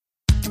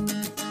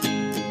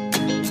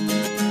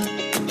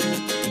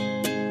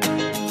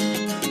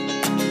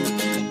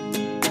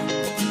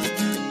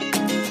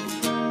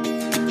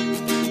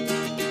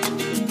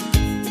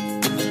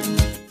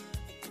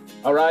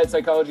right,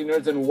 psychology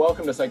nerds, and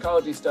welcome to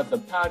Psychology Stuff, the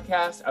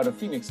podcast out of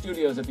Phoenix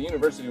Studios at the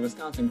University of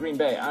Wisconsin, Green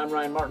Bay. I'm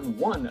Ryan Martin,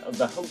 one of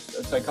the hosts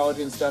of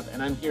Psychology and Stuff,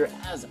 and I'm here,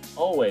 as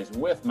always,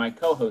 with my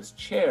co-host,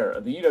 chair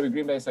of the UW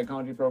Green Bay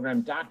Psychology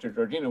Program, Dr.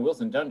 Georgina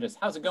Wilson-Dunges.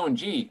 How's it going,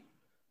 G?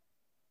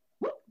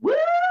 Woo!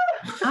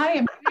 I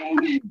am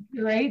doing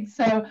great.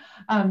 So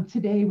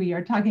today we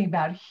are talking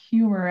about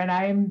humor, and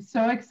I'm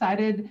so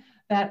excited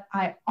that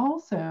I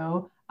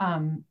also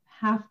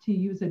have to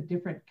use a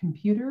different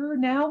computer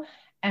now,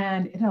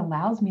 and it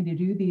allows me to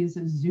do these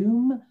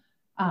Zoom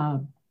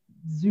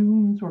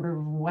sort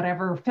of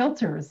whatever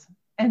filters.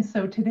 And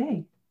so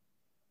today,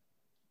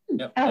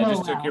 yep, I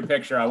just took your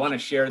picture. I want to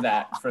share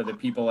that for the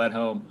people at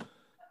home,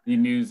 the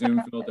new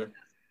Zoom filter.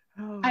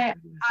 I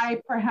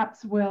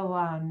perhaps will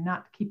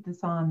not keep this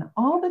on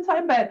all the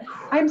time, but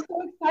I'm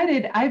so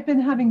excited. I've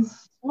been having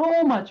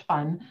so much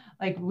fun,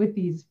 like with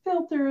these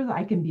filters.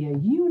 I can be a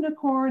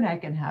unicorn. I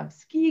can have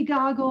ski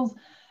goggles.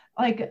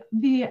 Like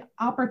the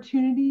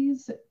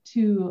opportunities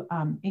to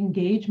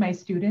engage my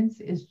students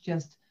is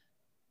just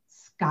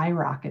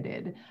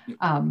skyrocketed.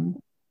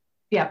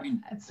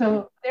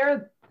 So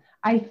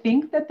I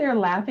think that they're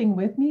laughing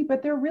with me,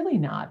 but they're really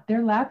not.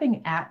 They're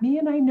laughing at me,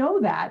 and I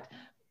know that,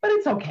 but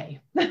it's okay.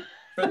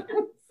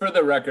 For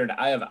the record,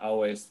 I have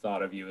always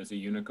thought of you as a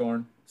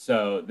unicorn,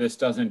 so this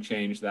doesn't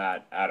change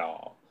that at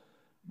all.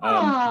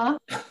 You're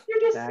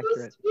just so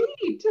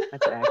sweet.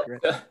 That's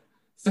accurate.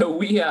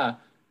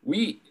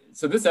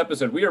 So this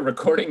episode, we are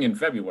recording in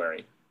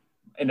February,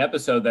 an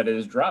episode that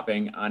is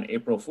dropping on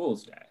April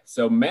Fool's Day.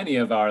 So many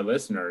of our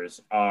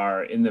listeners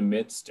are in the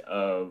midst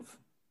of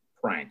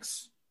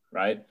pranks,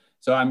 right?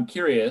 So I'm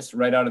curious,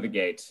 right out of the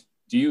gate,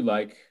 do you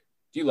like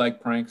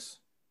pranks?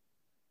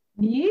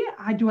 Me?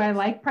 Do I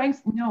like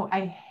pranks? No,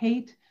 I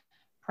hate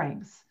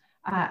pranks.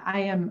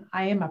 I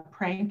am a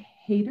prank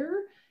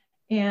hater.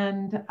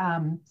 And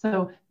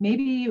so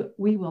maybe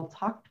we will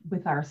talk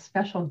with our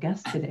special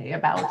guest today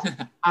about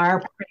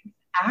are pranks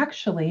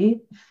actually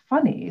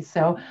funny?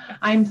 So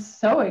I'm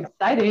so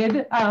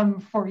excited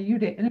for you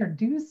to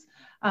introduce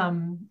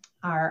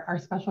our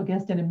special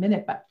guest in a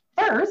minute. But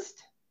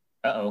first,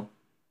 Oh,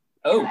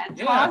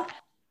 yeah.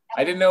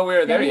 I didn't know we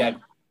were there yet.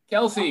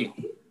 Kelsey,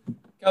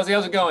 how's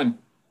it going?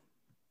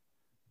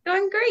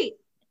 Going great.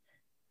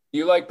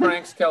 You like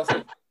pranks,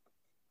 Kelsey?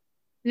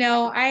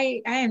 No,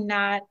 I am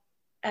not.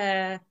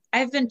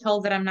 I've been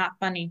told that I'm not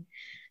funny,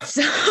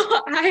 so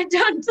I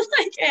don't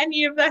like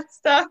any of that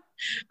stuff.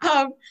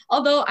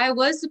 Although I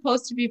was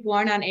supposed to be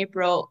born on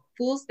April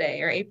Fool's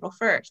Day or April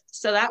 1st,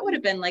 so that would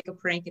have been like a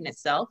prank in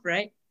itself,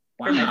 right?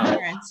 Wow. For my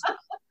parents.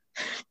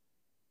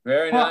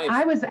 Very nice.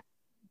 I was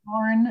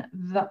born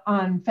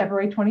on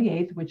February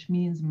 28th, which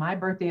means my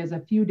birthday is a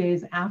few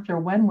days after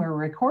when we're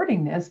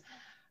recording this.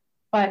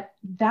 But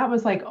that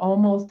was like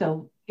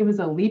it was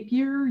a leap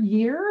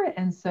year.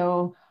 And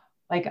so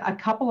like a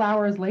couple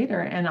hours later,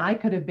 and I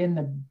could have been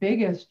the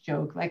biggest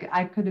joke. Like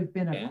I could have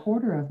been a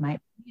quarter of my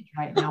age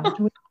right now, which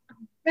was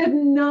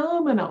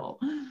phenomenal.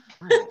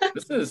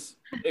 This is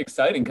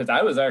exciting because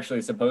I was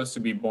actually supposed to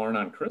be born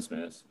on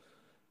Christmas.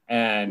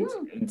 And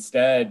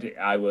instead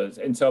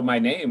and so my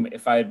name,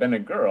 if I had been a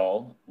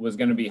girl, was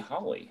going to be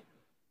Holly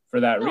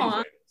for that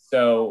reason.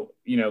 So,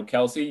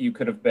 Kelsey, you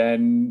could have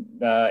been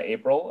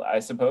April, I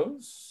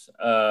suppose.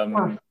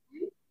 And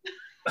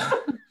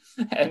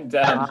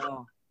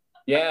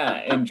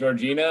and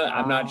Georgina,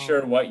 I'm not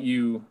sure what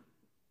you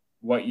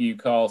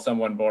call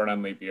someone born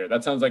on leap year.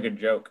 That sounds like a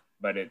joke,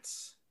 but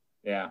it's,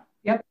 yeah.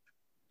 Yep.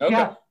 Okay.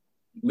 Yeah.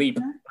 Leap.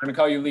 We're going to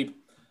call you Leap.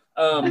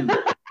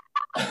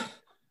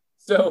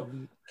 So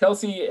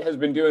Kelsey has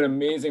been doing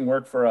amazing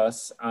work for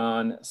us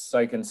on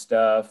Psych and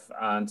Stuff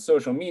on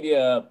social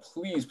media.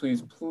 Please,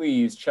 please,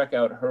 please check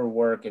out her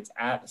work. It's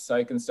at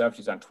Psych and Stuff.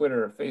 She's on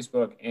Twitter,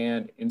 Facebook,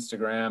 and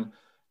Instagram.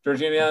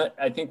 Georgina,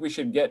 I think we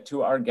should get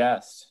to our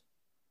guest.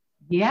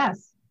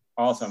 Yes.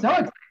 Awesome. So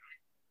excited.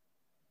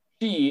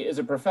 She is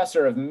a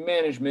professor of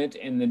management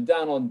in the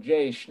Donald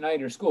J.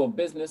 Schneider School of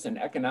Business and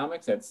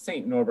Economics at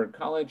St. Norbert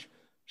College.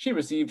 She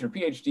received her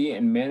PhD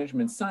in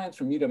management science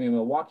from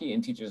UW-Milwaukee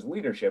and teaches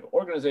leadership,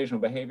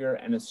 organizational behavior,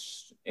 and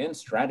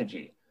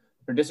strategy.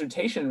 Her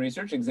dissertation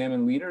research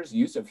examined leaders'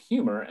 use of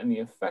humor and the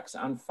effects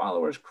on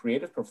followers'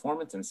 creative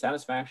performance and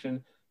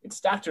satisfaction. It's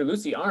Dr.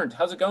 Lucy Arndt.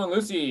 How's it going,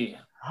 Lucy?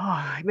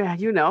 Oh, man,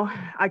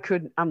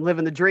 I'm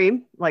living the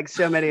dream like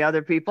so many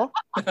other people.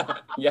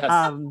 Yes.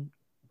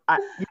 I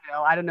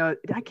don't know.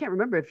 I can't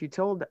remember if you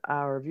told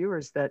our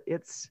viewers that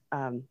it's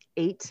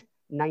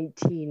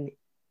 8:19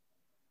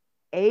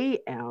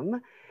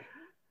 a.m.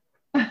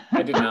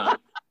 I did not.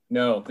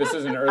 No, this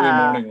is an early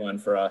morning one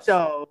for us.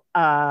 So,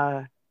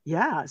 so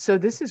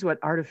this is what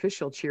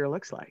artificial cheer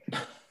looks like.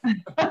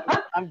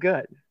 I'm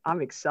good. I'm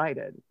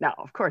excited. Now,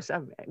 of course,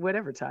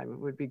 whatever time it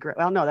would be great.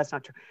 Well, no, that's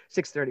not true.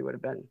 6:30 would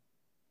have been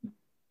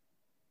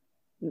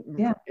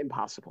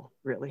impossible,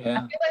 really. I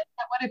Yeah. feel like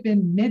that would have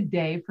been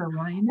midday for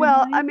Ryan.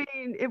 Well, I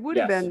mean, it would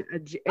have been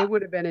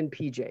in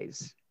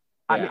PJs.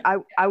 Yeah. I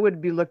mean, I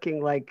would be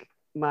looking like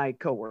my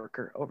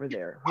coworker over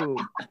there, who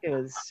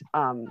is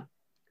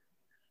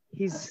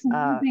he's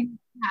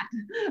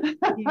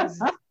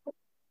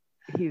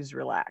He's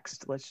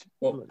relaxed.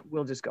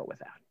 We'll just go with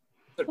that.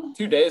 So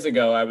 2 days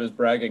ago, I was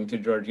bragging to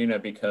Georgina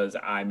because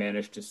I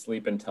managed to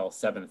sleep until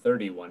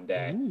 7:30 one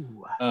day,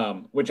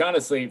 which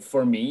honestly,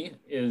 for me,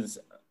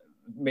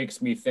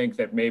 makes me think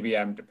that maybe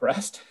I'm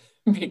depressed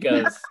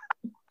because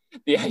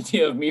the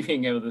idea of me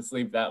being able to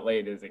sleep that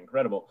late is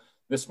incredible.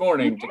 This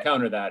morning, to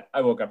counter that,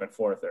 I woke up at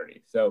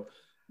 4:30. So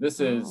this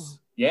is,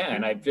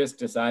 and I just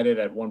decided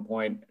at one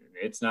point,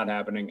 it's not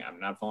happening. I'm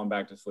not falling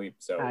back to sleep.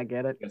 So I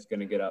get it. I'm just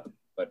going to get up.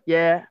 But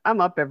yeah, I'm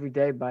up every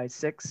day by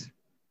 6.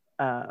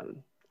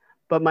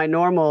 But my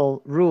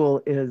normal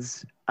rule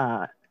is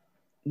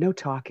no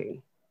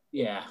talking.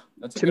 Yeah,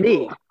 that's to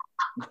me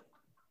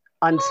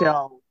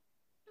until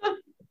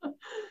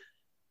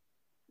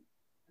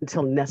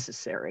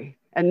necessary.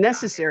 And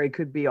necessary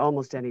could be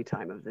almost any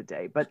time of the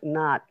day, but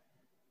not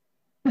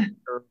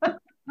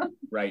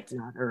right.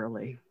 Not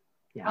early.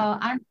 Yeah. Well,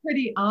 I'm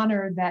pretty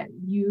honored that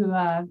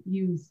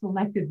you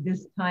selected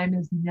this time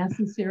as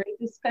necessary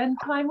to spend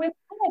time with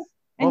us.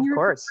 And of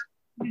course.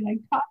 Like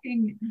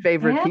talking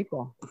favorite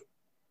people.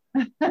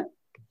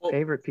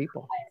 Favorite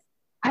people.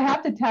 I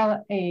have to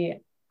tell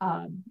a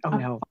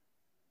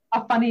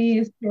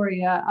funny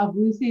story of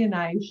Lucy and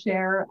I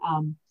share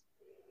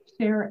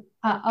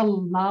a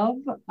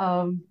love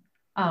of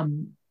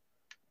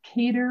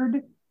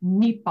catered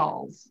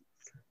meatballs,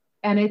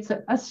 and it's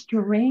a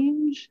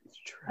strange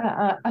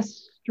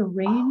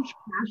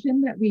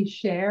passion that we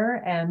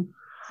share. And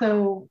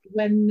so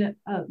when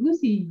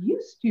Lucy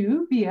used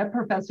to be a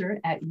professor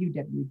at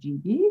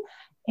UWGB,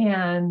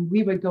 and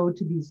we would go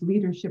to these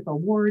leadership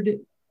award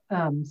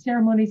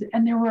ceremonies,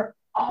 and there were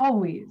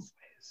always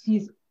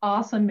these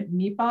awesome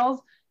meatballs.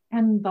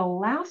 And the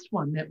last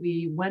one that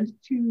we went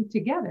to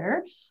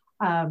together,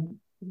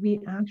 we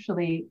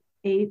actually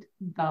ate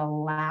the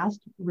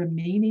last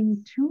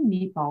remaining 2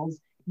 meatballs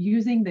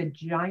using the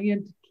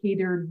giant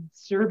catered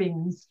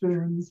serving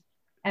spoons.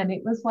 And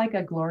it was like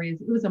it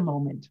was a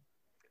moment.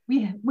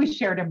 We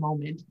shared a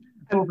moment.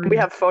 We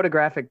have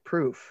photographic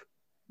proof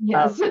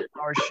of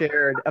our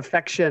shared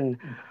affection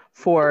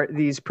for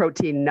these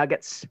protein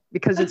nuggets,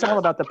 because it's all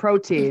about the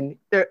protein.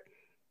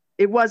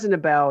 It wasn't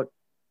about,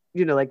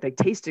 like they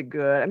tasted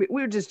good. I mean,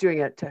 we were just doing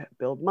it to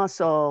build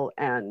muscle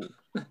and,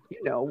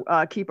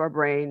 keep our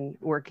brain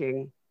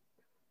working.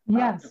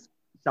 Yes.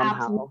 Somehow.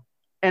 Absolutely.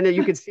 And then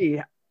you could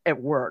see it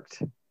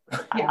worked,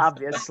 yes.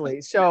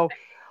 Obviously. So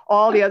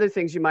all the other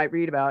things you might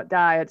read about,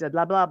 diets,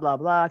 blah, blah, blah,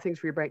 blah, things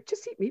for your brain,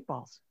 just eat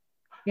meatballs.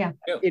 Yeah.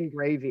 In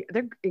gravy.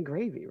 They're in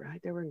gravy,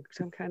 right? They were in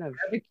some kind of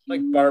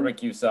like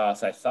barbecue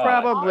sauce, I thought.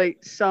 Probably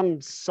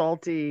some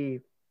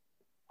salty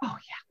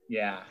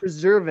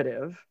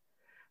preservative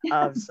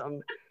of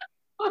some.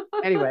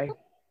 Anyway.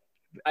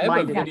 I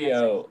have a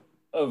video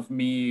of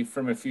me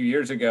from a few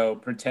years ago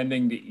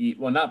pretending to eat,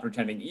 well, not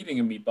pretending,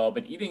 eating a meatball,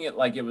 but eating it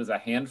like it was a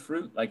hand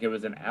fruit, like it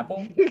was an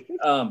apple.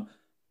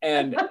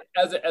 And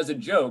as a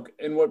joke,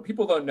 and what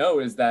people don't know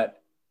is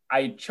that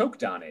I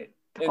choked on it.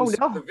 And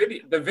so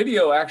the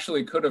video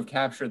actually could have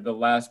captured the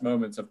last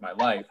moments of my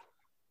life.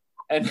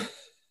 And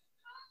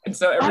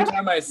so every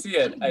time I see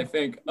it, I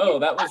think, oh,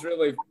 that was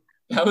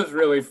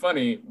really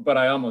funny, but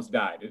I almost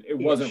died. It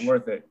wasn't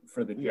worth it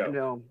for the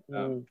joke.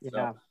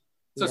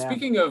 So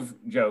speaking of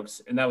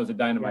jokes, and that was a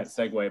dynamite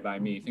segue by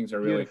me. Things are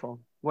really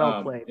beautiful.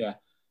 Well played. Yeah.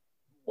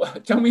 Well,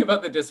 tell me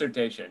about the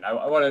dissertation.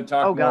 I want to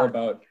talk more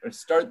about, or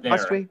start there.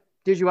 Must we?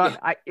 Did you want?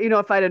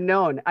 If I'd have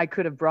known, I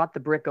could have brought the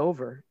brick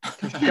over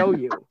to show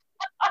you.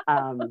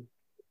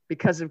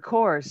 Because of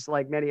course,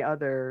 like many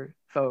other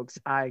folks,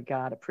 I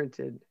got a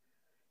printed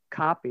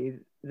copy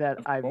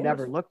that I've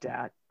never looked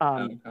at.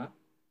 I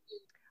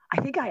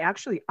think I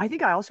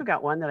also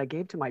got one that I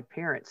gave to my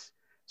parents,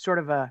 sort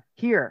of a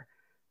here.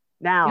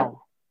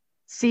 Now,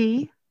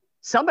 see,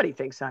 somebody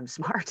thinks I'm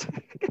smart.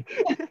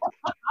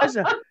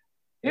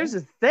 Here's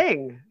a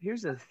thing.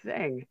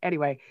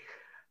 Anyway,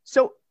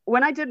 so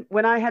when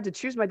I had to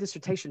choose my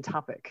dissertation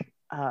topic,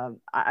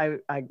 I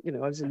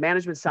was in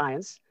management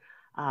science.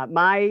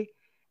 My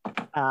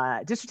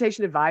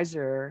dissertation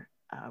advisor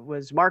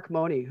was Mark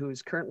Money,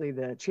 who's currently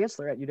the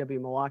chancellor at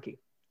UW-Milwaukee,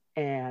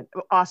 and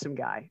awesome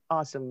guy.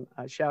 Awesome.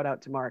 Shout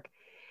out to Mark.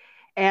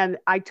 And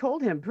I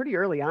told him pretty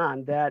early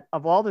on that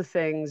of all the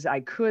things I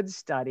could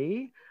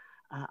study,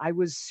 I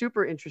was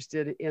super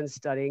interested in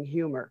studying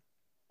humor.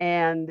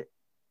 And,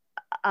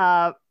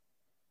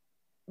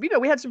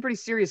 we had some pretty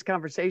serious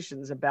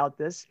conversations about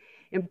this,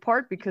 in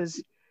part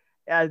because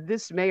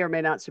this may or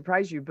may not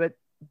surprise you, but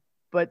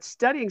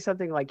studying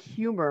something like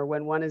humor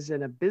when one is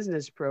in a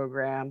business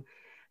program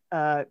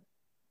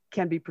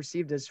can be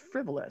perceived as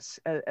frivolous,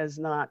 as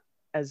not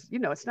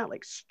it's not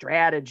like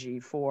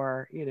strategy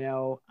for,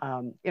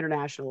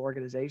 international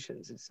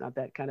organizations. It's not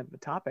that kind of a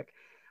topic.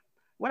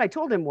 What I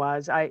told him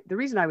was the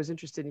reason I was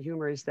interested in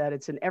humor is that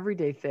it's an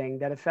everyday thing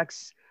that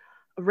affects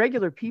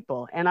regular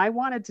people. And I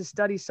wanted to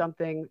study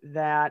something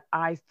that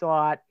I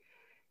thought,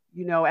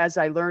 as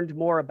I learned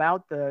more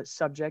about the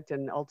subject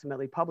and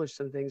ultimately published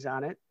some things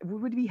on it,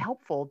 would be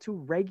helpful to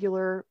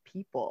regular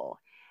people.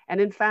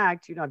 And in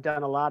fact, I've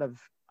done a lot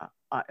of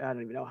I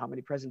don't even know how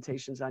many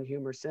presentations on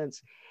humor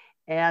since.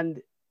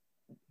 And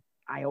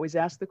I always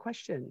ask the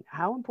question,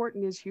 how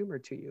important is humor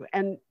to you?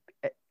 And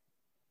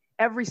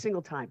every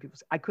single time people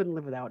say, I couldn't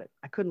live without it.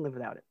 I couldn't live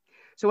without it.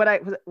 So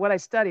what I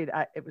studied,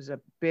 it was a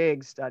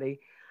big study.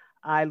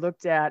 I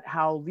looked at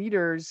how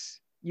leaders'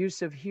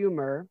 use of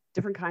humor,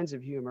 different kinds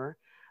of humor,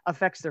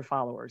 affects their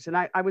followers. And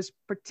I was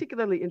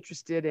particularly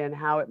interested in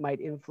how it might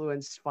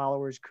influence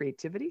followers'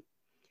 creativity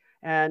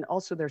and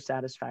also their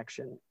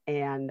satisfaction.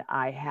 And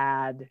I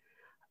had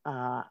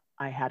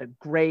a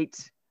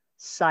great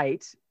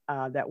site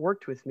that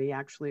worked with me.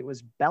 Actually, it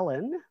was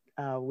Bellin,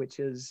 which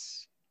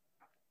is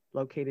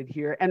located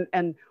here.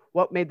 And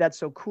what made that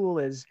so cool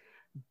is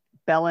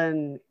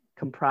Bellin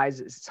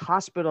comprises, it's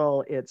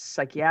hospital, it's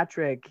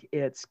psychiatric,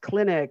 it's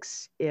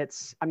clinics,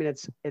 it's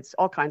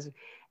all kinds of,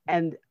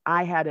 and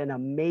I had an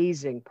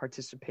amazing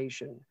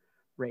participation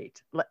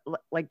rate,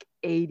 like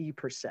 80%.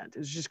 It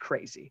was just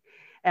crazy.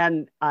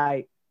 And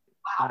I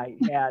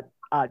had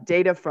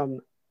data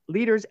from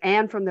leaders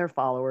and from their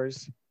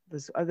followers. The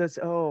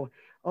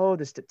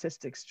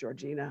statistics,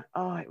 Georgina.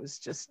 Oh, it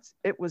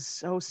was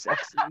so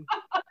sexy.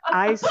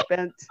 I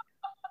spent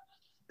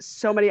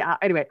so many,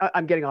 anyway,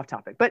 I'm getting off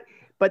topic, but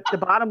the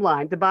bottom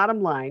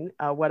line,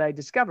 what I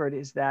discovered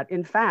is that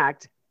in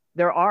fact,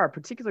 there are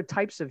particular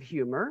types of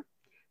humor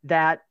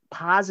that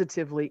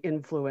positively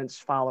influence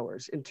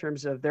followers in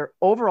terms of their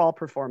overall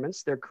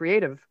performance, their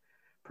creative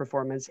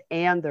performance,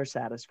 and their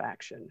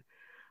satisfaction.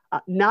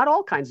 Not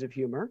all kinds of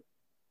humor.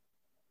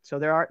 So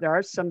there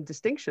are some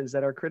distinctions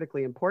that are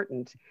critically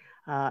important,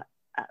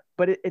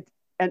 but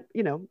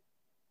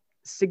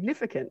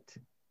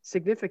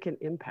significant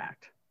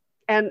impact.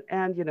 And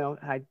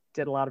I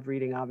did a lot of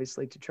reading,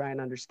 obviously, to try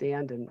and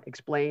understand and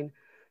explain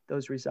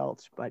those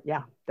results. But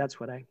yeah, that's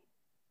what I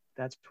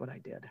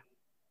did.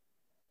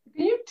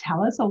 Can you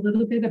tell us a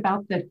little bit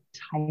about the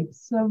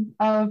types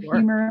of Sure.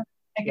 humor?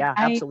 Yeah,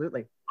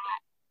 absolutely.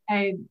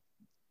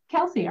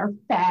 Kelsey, our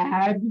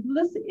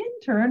fabulous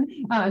intern,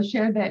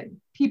 shared that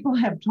people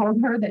have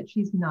told her that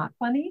she's not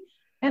funny.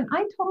 And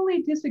I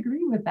totally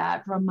disagree with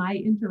that from my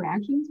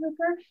interactions with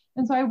her.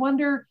 And so I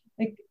wonder,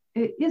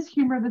 is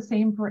humor the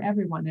same for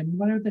everyone? And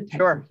what are the types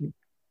of humor?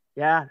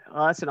 Yeah,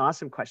 well, that's an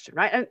awesome question,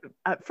 right?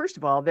 And first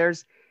of all,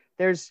 there's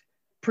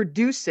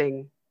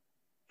producing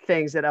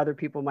things that other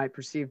people might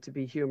perceive to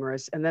be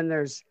humorous. And then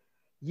there's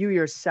you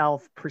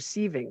yourself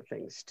perceiving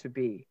things to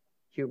be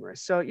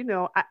humorous. So,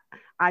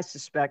 I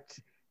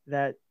suspect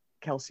that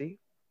Kelsey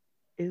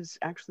is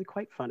actually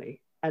quite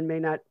funny and may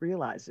not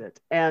realize it.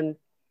 And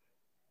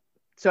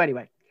so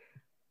anyway,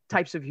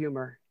 types of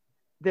humor.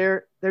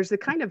 There's the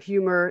kind of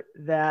humor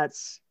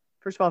that's,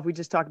 first of all, if we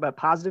just talk about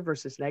positive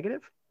versus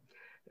negative,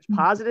 there's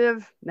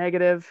positive,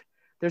 negative,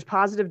 there's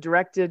positive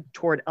directed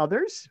toward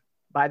others.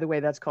 By the way,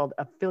 that's called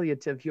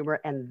affiliative humor.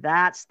 And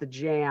that's the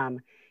jam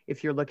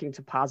if you're looking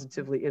to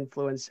positively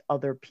influence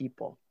other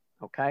people,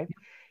 okay?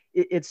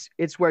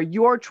 It's where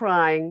you're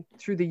trying,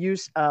 through the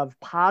use of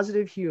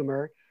positive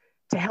humor,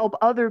 to help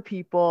other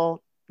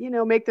people,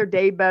 make their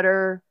day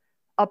better,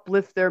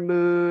 uplift their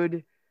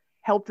mood,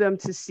 help them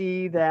to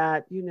see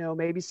that,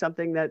 maybe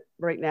something that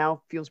right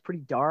now feels pretty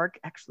dark,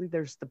 actually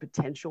there's the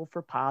potential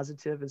for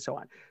positive and so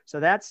on. So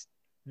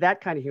that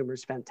kind of humor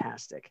is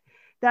fantastic.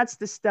 That's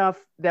the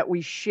stuff that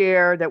we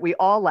share, that we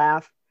all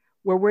laugh,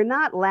 where we're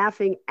not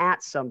laughing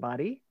at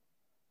somebody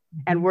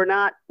and we're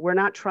not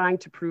trying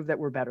to prove that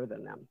we're better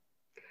than them.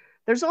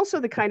 There's also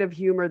the kind of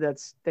humor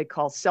they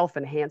call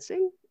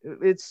self-enhancing.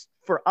 It's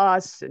for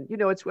us, and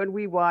it's when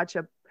we watch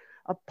a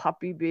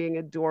puppy being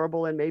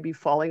adorable and maybe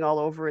falling all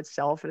over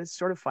itself, and it's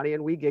sort of funny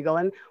and we giggle,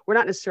 and we're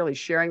not necessarily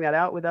sharing that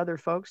out with other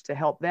folks to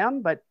help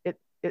them, but it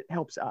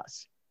helps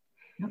us.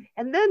 Yep.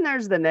 And then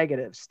there's the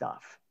negative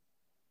stuff.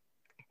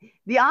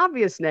 The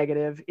obvious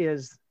negative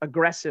is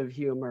aggressive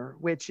humor,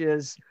 which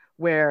is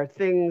where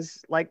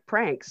things like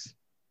pranks,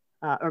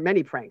 or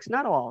many pranks,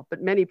 not all,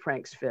 but many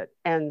pranks fit,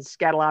 and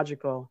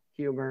scatological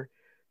humor,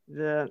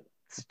 the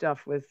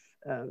stuff with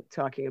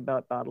talking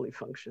about bodily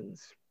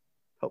functions.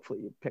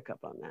 Hopefully you pick up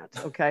on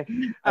that, okay?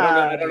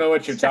 I don't know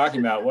what you're talking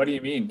about. What do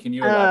you mean? Can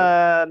you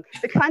elaborate?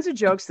 The kinds of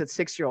jokes that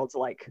 6-year-olds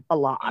like a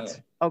lot,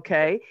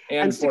 okay?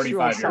 And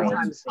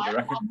 45-year-olds.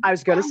 I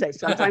was going to say,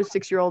 sometimes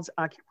 6-year-olds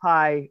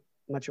occupy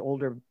much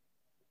older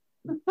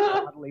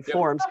bodily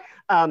forms.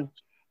 And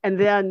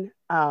then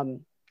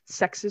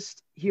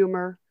sexist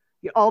humor,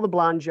 all the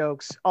blonde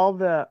jokes, all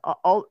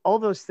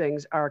those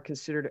things are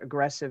considered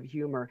aggressive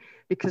humor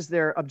because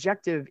their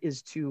objective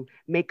is to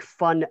make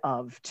fun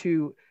of,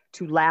 to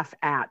laugh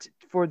at,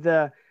 for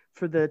the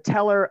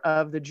teller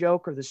of the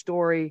joke or the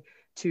story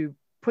to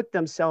put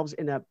themselves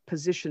in a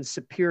position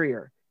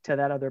superior to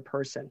that other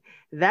person.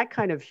 That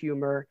kind of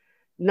humor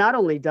not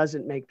only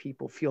doesn't make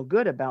people feel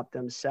good about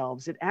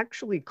themselves, it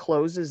actually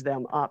closes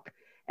them up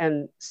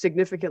and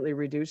significantly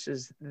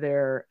reduces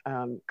their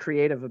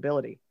creative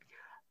ability.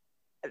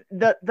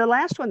 The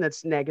last one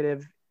that's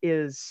negative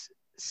is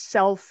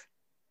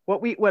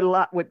what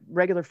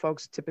regular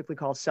folks typically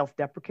call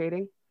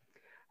self-deprecating,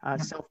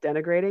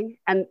 self-denigrating.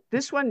 And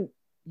this one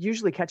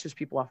usually catches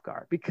people off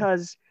guard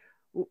because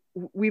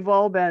we've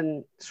all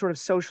been sort of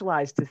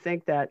socialized to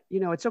think that, you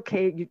know, it's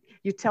okay.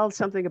 You tell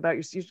something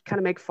about you kind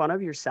of make fun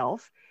of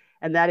yourself,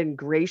 and that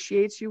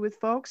ingratiates you with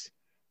folks.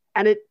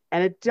 And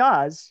it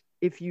does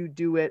if you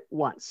do it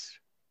once.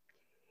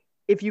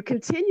 If you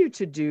continue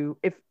to do,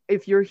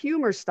 if your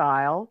humor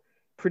style,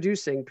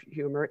 producing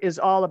humor, is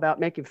all about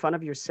making fun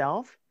of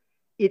yourself,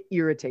 it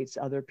irritates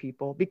other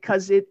people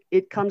because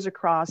it comes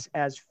across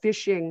as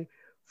fishing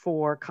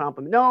for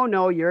compliment.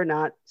 No, you're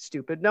not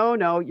stupid.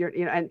 No, you're,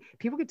 you know, and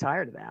people get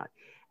tired of that.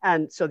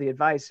 And so the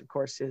advice, of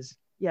course, is,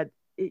 yeah,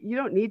 you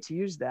don't need to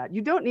use that.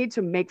 You don't need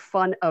to make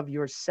fun of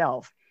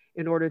yourself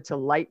in order to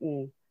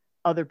lighten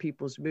other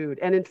people's mood.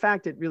 And in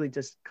fact, it really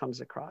just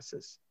comes across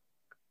as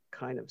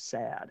kind of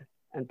sad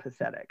and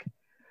pathetic.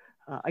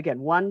 Again,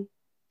 one,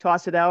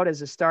 toss it out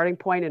as a starting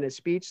point in a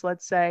speech,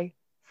 let's say,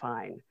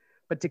 fine.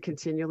 But to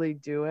continually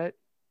do it,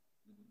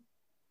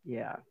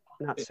 yeah,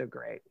 not so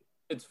great.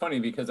 It's funny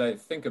because I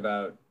think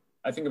a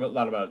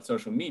lot about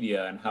social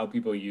media and how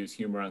people use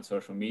humor on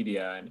social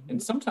media,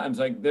 and sometimes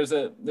like there's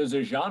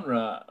a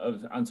genre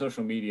on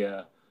social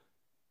media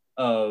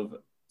of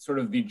sort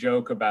of the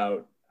joke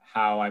about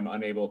how I'm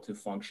unable to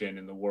function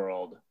in the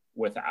world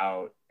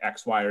without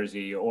X, Y, or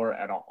Z, or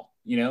at all,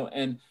 you know,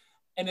 and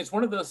it's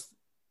one of those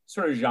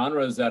sort of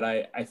genres that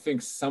I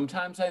think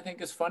sometimes I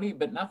think is funny,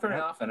 but not very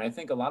often. I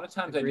think a lot of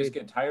times I just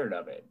get tired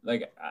of it.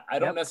 Like I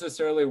don't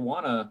necessarily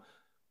want to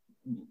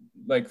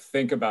like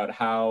think about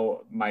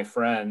how my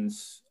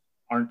friends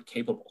aren't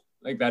capable.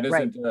 Like that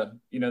isn't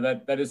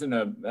that isn't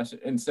a message.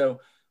 And so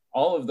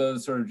all of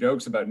those sort of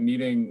jokes about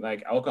needing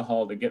like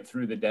alcohol to get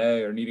through the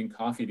day or needing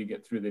coffee to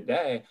get through the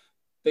day,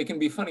 they can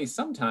be funny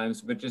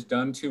sometimes, but just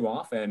done too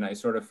often, I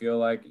sort of feel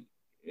like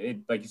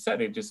it, like you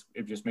said, it just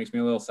makes me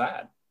a little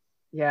sad.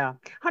 Yeah,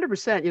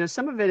 100%. You know,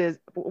 some of it is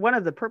one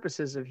of the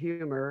purposes of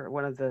humor.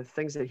 One of the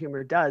things that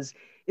humor does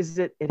is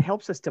that it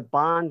helps us to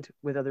bond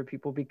with other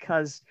people,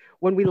 because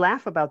when we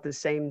laugh about the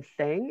same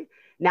thing,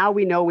 now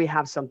we know we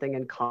have something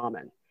in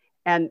common.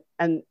 And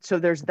so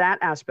there's that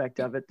aspect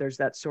of it. There's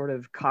that sort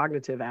of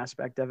cognitive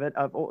aspect of it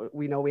of, oh,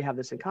 we know we have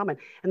this in common.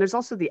 And there's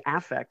also the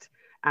affect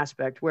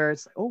aspect where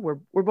it's, oh,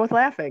 we're both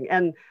laughing.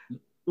 And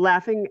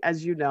laughing,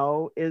 as you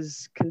know,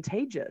 is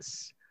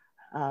contagious.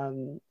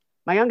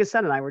 My youngest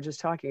son and I were just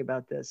talking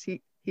about this.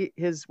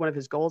 One of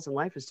his goals in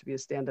life is to be a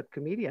stand-up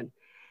comedian.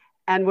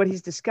 And what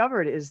he's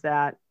discovered is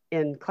that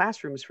in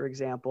classrooms, for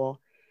example,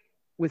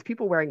 with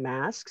people wearing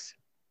masks,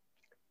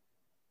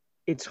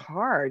 it's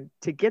hard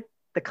to get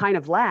the kind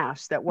of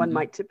laughs that one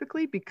might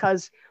typically,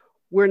 because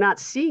we're not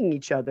seeing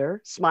each other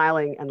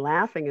smiling and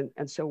laughing.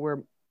 And so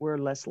we're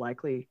less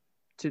likely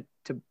to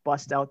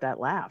bust out that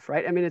laugh,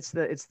 right? I mean, it's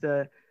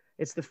the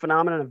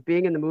phenomenon of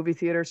being in the movie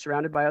theater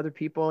surrounded by other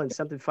people and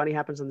something funny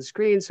happens on the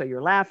screen, so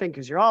you're laughing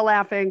because you're all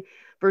laughing,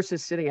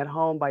 versus sitting at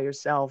home by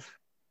yourself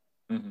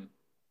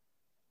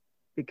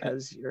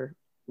because you're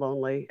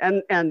lonely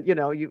and you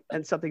know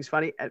and something's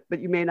funny, but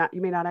you may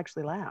not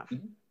actually laugh.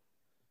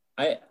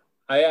 I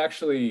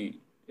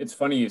actually, it's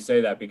funny you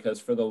say that, because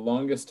for the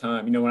longest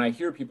time, you know, when I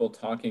hear people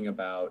talking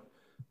about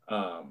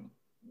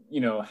you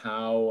know,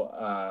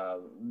 how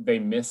they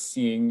miss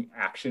seeing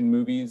action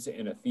movies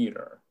in a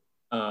theater.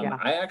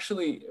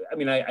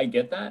 I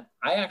get that.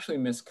 I actually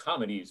miss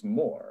comedies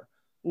more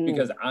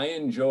because I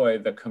enjoy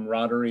the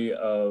camaraderie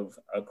of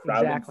a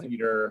crowded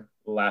theater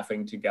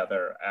laughing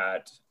together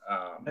at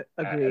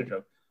a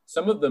joke.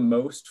 Some of the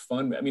most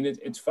fun, I mean,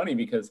 it's funny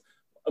because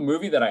a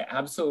movie that I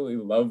absolutely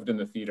loved in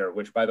the theater,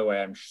 which by the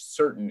way, I'm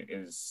certain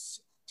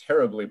is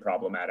terribly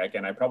problematic,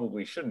 and I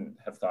probably shouldn't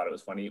have thought it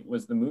was funny,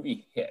 was the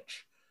movie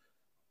Hitch.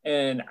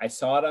 And I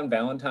saw it on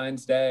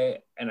Valentine's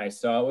Day, and I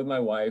saw it with my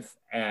wife,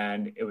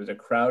 and it was a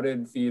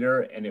crowded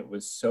theater, and it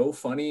was so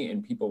funny,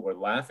 and people were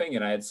laughing,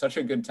 and I had such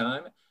a good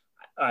time.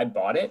 I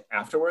bought it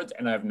afterwards,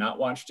 and I've not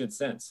watched it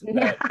since.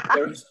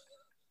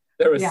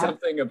 There was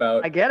something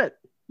about, I get it,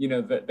 you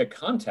know, the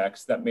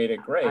context that made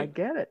it great. I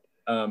get it.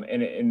 And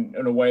in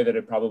a way that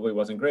it probably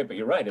wasn't great, but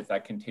you're right, it's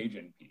that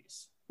contagion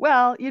piece.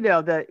 Well, you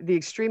know, the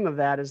extreme of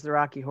that is the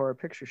Rocky Horror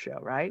Picture Show,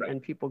 right?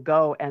 And people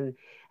go and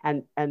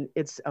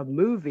it's a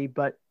movie,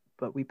 but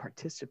we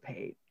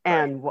participate.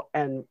 And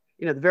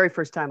you know, the very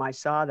first time I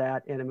saw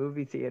that in a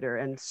movie theater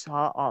and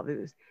saw all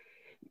this,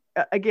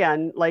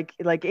 again, like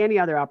any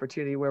other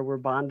opportunity where we're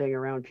bonding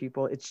around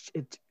people,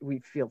 we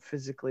feel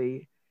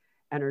physically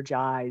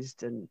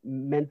energized and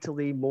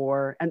mentally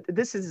more. And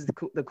this is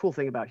the cool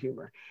thing about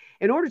humor.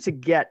 In order to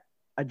get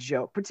a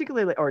joke,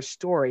 particularly, or a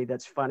story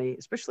that's funny,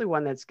 especially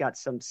one that's got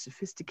some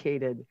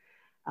sophisticated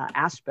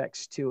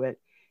aspects to it,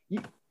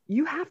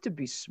 you have to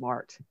be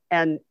smart,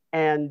 and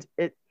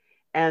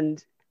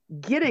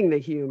getting the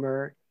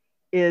humor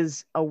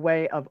is a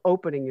way of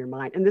opening your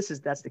mind. And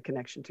that's the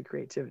connection to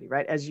creativity,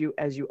 right? As you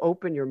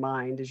open your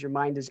mind, as your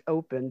mind is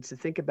open to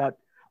think about,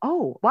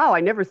 oh, wow,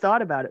 I never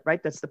thought about it,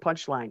 right? That's the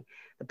punchline.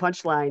 The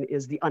punchline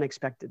is the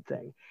unexpected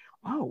thing.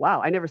 Oh,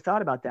 wow, I never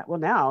thought about that. Well,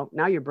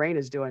 now your brain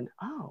is doing,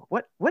 oh,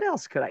 what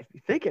else could I be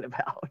thinking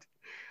about?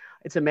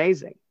 It's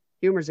amazing.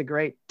 Humor is a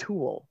great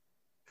tool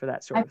for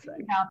that sort I of think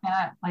thing. about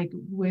that, like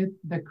with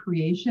the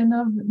creation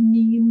of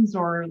memes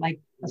or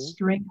like a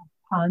string of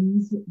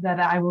puns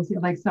that I will see,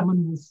 like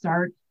someone will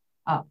start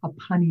a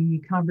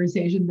punny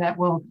conversation that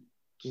will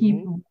keep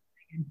and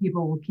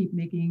people will keep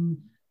making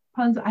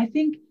puns. I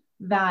think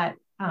that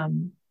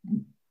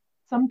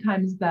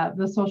sometimes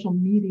the social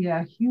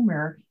media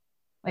humor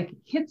like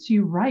hits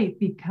you right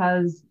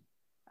because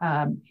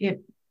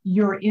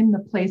you're in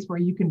the place where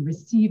you can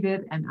receive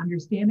it and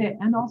understand it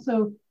and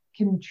also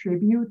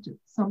contribute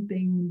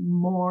something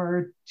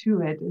more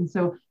to it. And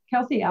so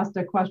Kelsey asked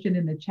a question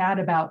in the chat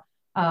about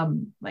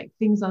like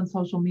things on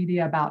social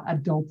media about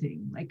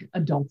adulting, like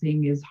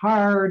adulting is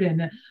hard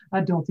and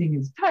adulting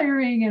is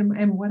tiring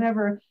and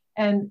whatever.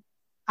 And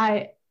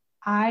I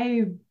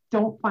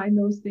don't find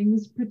those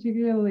things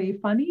particularly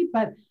funny,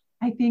 but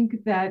I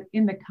think that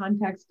in the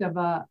context of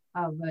a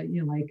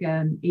like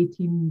an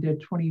 18 to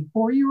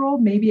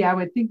 24-year-old, maybe I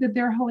would think that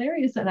they're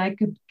hilarious and I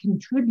could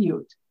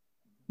contribute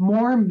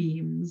more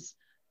memes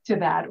to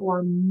that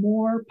or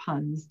more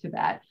puns to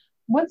that.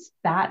 What's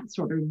that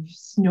sort of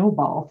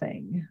snowball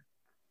thing?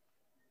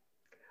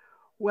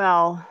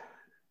 Well,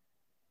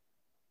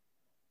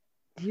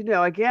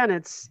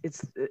 again,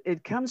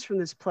 it comes from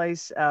this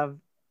place of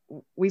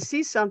we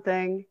see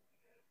something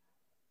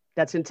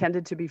that's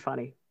intended to be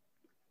funny.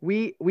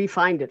 We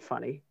find it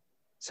funny.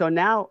 So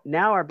now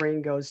our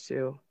brain goes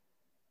to,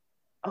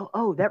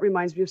 oh, that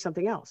reminds me of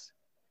something else.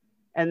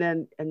 And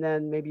then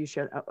maybe you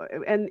should,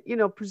 and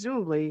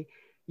presumably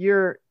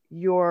you're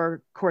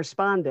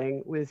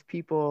corresponding with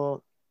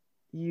people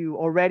you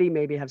already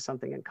maybe have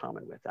something in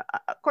common with.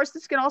 Of course,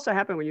 this can also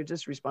happen when you're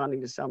just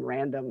responding to some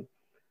random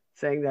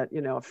thing that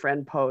a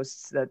friend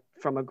posts that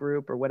from a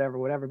group or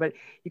whatever, but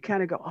you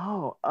kind of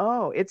go,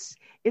 oh, it's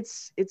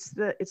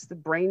the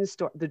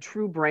brainstorm, the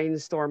true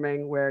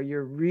brainstorming where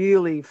you're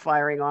really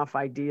firing off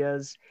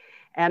ideas.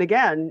 And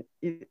again,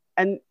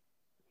 and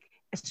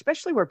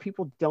especially where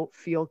people don't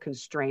feel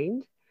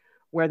constrained,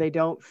 where they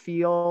don't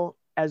feel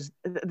as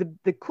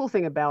the cool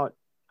thing about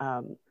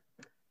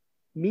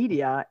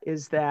media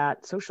is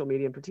that social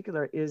media in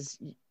particular is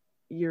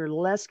you're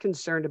less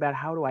concerned about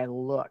how do I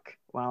look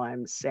while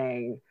I'm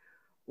saying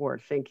or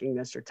thinking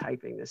this or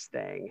typing this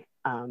thing.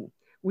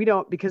 We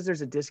don't, because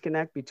there's a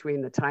disconnect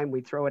between the time we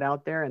throw it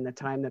out there and the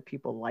time that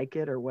people like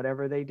it or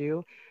whatever they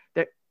do,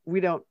 that we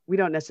don't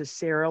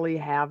necessarily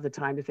have the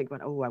time to think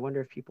about, oh, I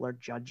wonder if people are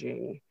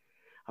judging.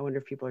 I wonder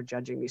if people are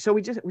judging me. So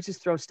we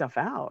just throw stuff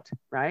out,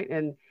 right?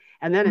 And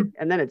then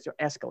it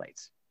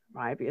escalates,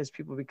 right? Because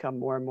people become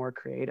more and more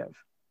creative.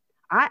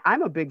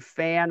 I'm a big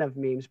fan of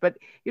memes, but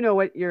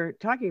what you're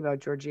talking about,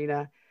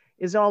 Georgina,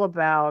 is all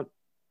about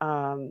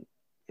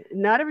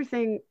not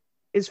everything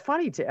is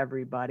funny to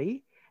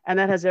everybody. And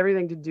that has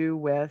everything to do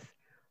with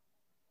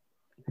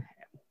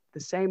the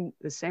same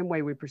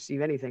way we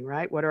perceive anything,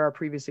 right? What are our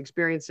previous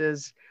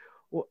experiences?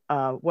 What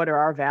are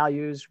our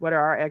values? What are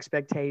our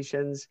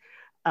expectations?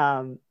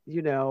 For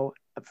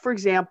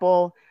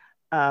example,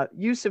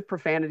 use of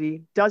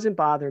profanity doesn't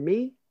bother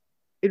me.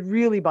 It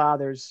really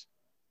bothers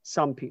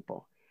some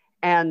people.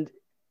 And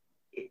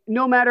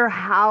no matter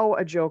how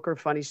a joke or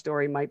funny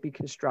story might be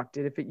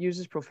constructed, if it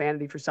uses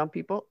profanity for some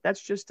people,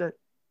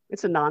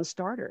 it's a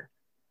non-starter,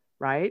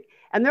 right?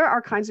 And there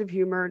are kinds of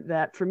humor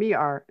that for me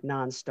are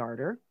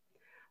non-starter.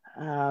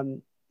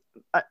 One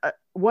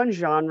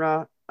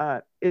genre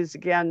is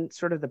again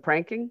sort of the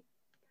pranking,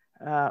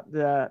 all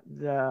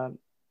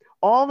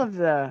of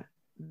the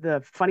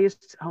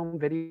funniest home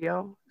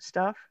video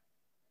stuff.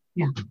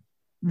 Yeah,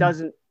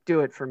 doesn't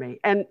do it for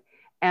me. And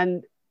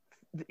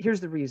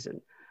here's the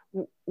reason.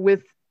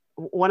 With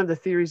one of the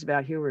theories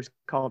about humor is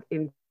called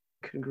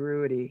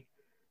incongruity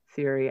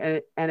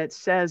theory, and it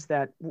says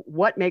that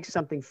what makes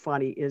something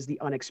funny is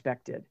the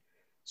unexpected.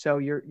 So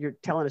you're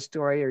telling a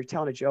story or you're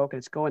telling a joke and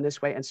it's going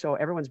this way, and so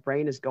everyone's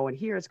brain is going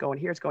here, it's going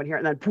here, it's going here,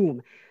 and then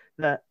boom,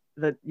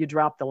 you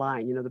drop the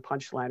line, the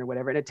punchline or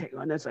whatever, and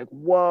it's like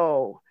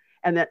whoa,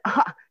 and then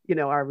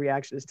our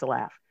reaction is to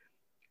laugh.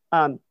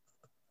 But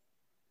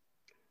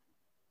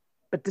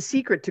the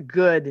secret to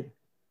good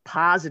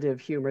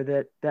positive humor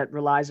that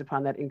relies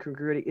upon that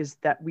incongruity is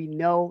that we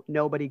know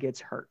nobody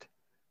gets hurt.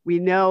 We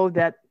know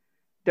that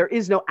there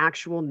is no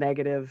actual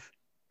negative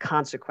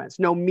consequence,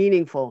 no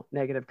meaningful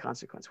negative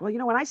consequence. Well,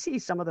 when I see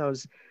some of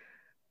those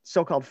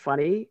so-called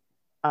funny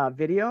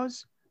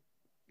videos,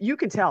 you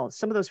can tell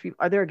some of those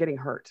people they're getting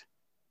hurt.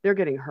 They're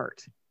getting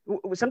hurt.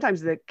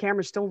 Sometimes the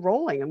camera's still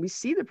rolling and we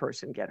see the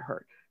person get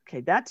hurt. Okay,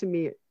 that to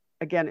me,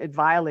 again, it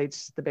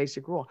violates the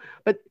basic rule.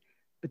 But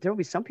there will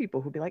be some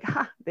people who'll be like,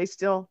 they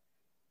still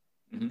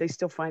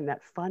find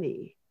that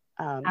funny.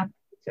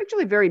 It's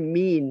actually a very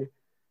mean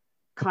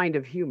kind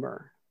of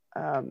humor.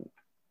 Well,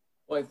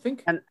 I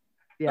think,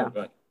 yeah,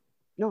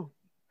 no,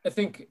 I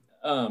think,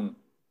 I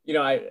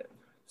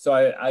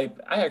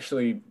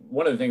actually,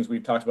 one of the things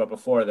we've talked about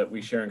before that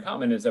we share in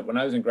common is that when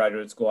I was in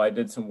graduate school, I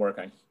did some work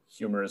on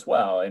humor as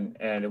well. And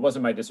it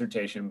wasn't my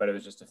dissertation, but it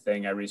was just a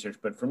thing I researched.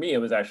 But for me, it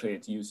was actually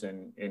its use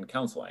in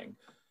counseling.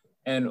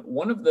 And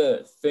one of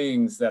the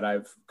things that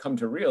I've come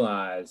to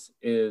realize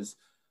is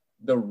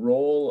the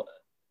role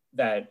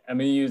that I'm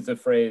going to use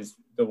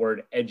the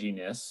word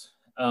edginess,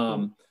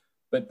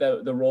 but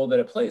the role that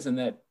it plays in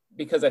that,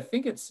 because I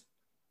think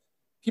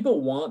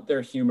people want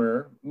their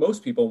humor,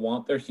 most people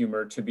want their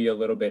humor to be a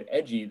little bit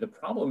edgy. The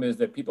problem is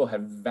that people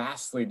have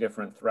vastly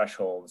different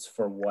thresholds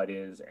for what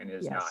is and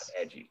is not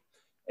edgy.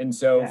 And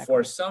so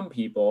for some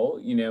people,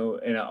 you know,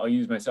 and I'll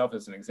use myself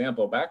as an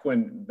example, back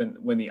when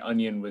The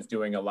Onion was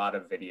doing a lot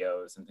of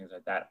videos and things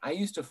like that, I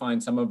used to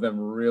find some of them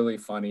really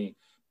funny,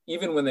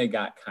 even when they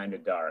got kind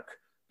of dark,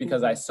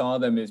 because I saw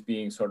them as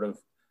being sort of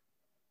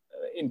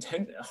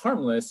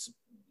harmless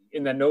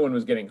in that no one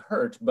was getting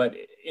hurt, but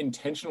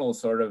intentional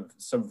sort of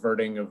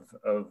subverting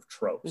of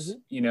tropes,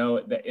 you know,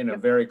 in a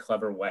very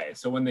clever way.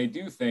 So when they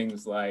do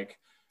things like,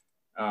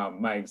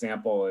 my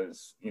example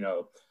is, you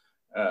know,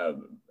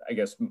 I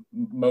guess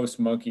most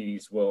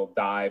monkeys will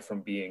die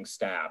from being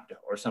stabbed,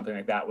 or something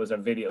like that was a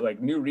video,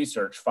 like new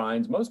research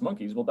finds most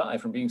monkeys will die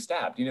from being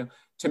stabbed. You know,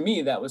 to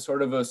me, that was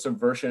sort of a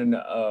subversion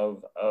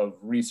of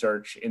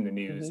research in the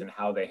news and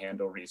how they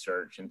handle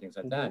research and things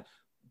like that.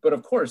 But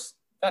of course,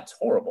 that's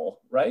horrible,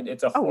 right?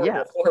 It's a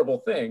horrible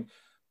thing.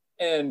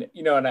 And,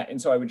 you know,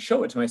 and so I would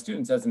show it to my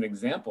students as an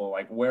example,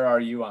 like, where are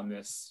you on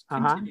this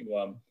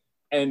continuum?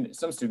 And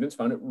some students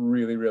found it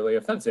really, really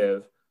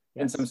offensive.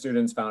 And some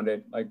students found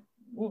it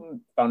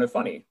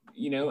funny,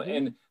 you know,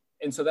 and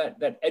so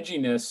that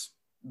edginess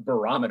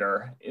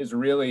barometer is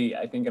really,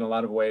 I think, in a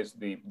lot of ways,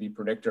 the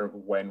predictor of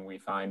when we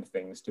find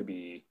things to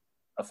be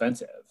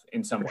offensive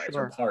in some ways,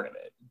 or part of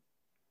it.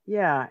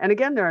 Yeah. And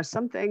again, there are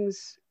some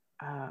things,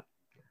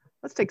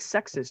 let's take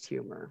sexist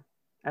humor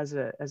as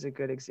a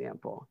good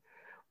example,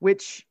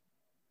 which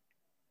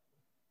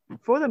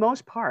for the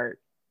most part,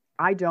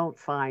 I don't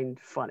find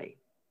funny.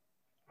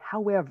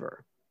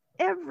 However,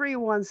 every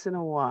once in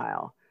a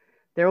while,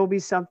 there will be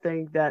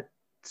something that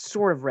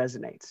sort of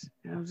resonates.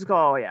 And I'll just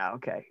go, oh yeah,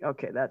 okay,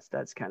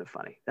 that's kind of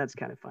funny. That's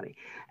kind of funny.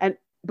 And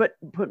but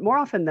more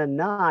often than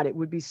not, it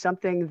would be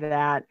something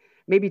that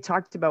maybe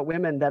talked about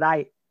women that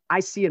I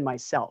see in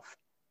myself,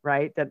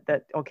 right?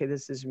 That okay,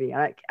 this is me.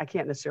 And I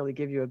can't necessarily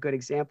give you a good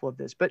example of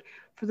this, but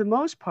for the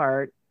most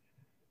part,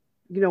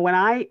 you know, when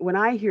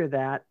I hear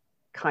that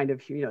kind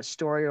of, you know,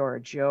 story or a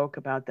joke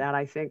about that,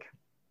 I think,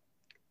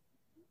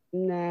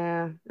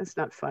 nah, that's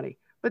not funny.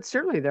 But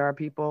certainly there are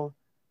people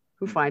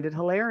who find it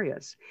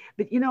hilarious.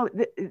 But, you know,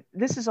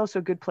 this is also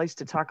a good place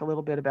to talk a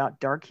little bit about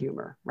dark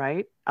humor,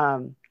 right?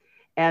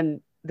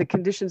 And the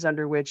conditions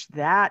under which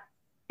that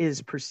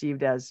is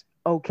perceived as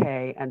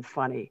okay and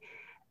funny.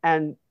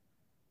 And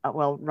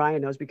well,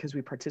 Ryan knows, because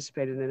we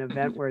participated in an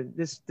event where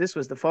this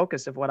was the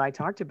focus of what I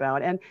talked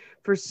about. And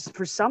for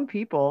some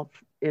people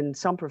in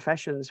some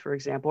professions, for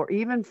example, or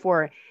even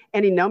for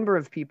any number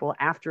of people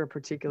after a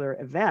particular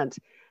event,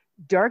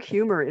 dark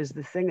humor is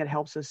the thing that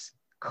helps us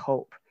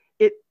cope.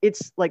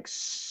 It's like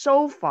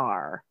so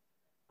far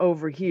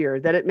over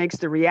here that it makes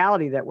the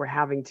reality that we're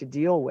having to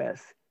deal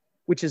with,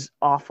 which is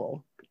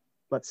awful,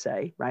 let's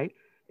say, right?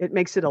 It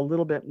makes it a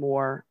little bit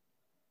more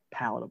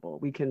palatable.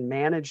 We can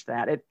manage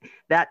that.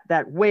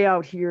 That way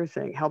out here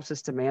thing helps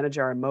us to manage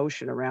our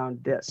emotion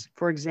around this.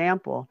 For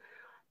example,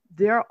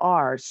 there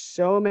are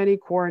so many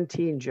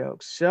quarantine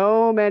jokes,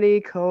 so many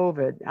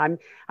COVID.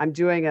 I'm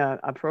doing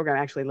a program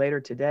actually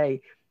later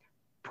today,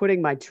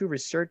 putting my two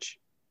research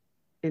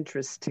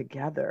interests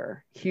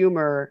together: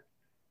 humor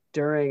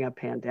during a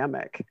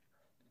pandemic,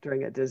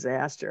 during a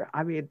disaster.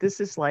 I mean,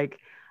 this is like,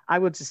 I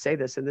would just say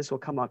this, and this will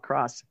come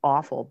across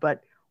awful,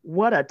 but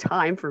what a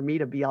time for me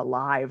to be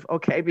alive,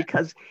 okay?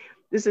 Because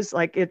this is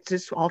like, it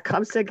just all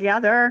comes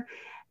together.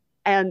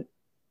 And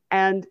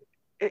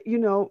you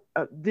know,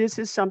 this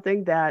is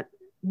something that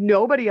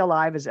nobody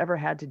alive has ever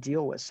had to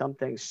deal with,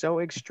 something so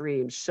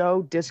extreme,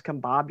 so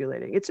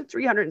discombobulating. It's a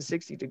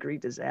 360-degree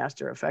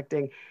disaster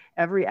affecting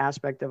every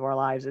aspect of our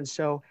lives. And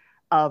so,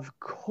 of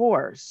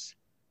course,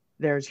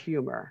 there's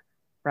humor,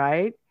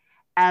 right?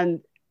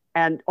 And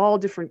all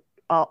different,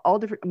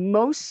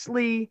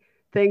 mostly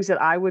things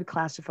that I would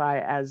classify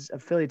as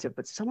affiliative,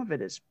 but some of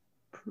it is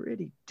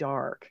pretty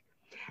dark.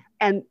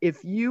 And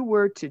if you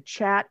were to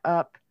chat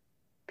up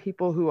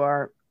people who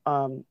are,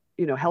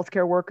 you know,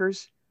 healthcare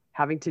workers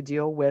having to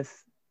deal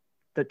with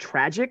the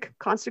tragic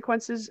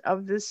consequences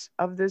of this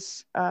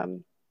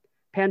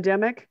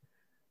pandemic,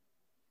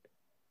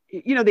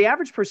 you know, the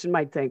average person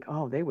might think,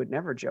 oh, they would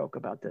never joke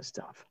about this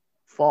stuff.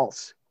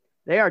 False.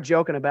 They are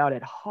joking about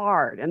it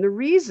hard. And the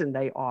reason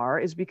they are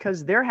is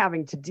because they're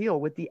having to deal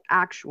with the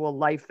actual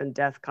life and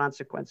death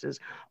consequences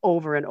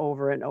over and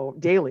over and over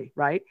daily,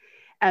 right?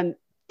 And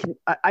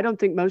I don't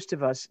think most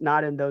of us,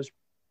 not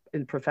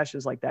in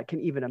professions like that,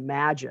 can even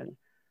imagine.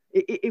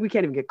 We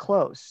can't even get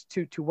close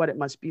to what it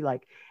must be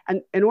like.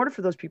 And in order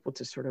for those people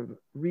to sort of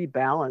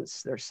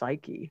rebalance their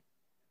psyche,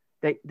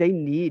 they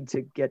need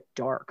to get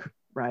dark,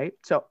 right?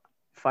 So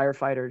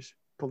firefighters,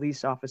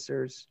 police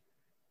officers,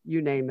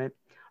 you name it.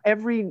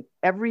 Every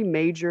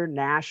major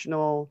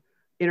national,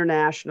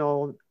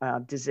 international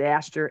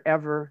disaster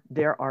ever,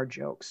 there are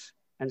jokes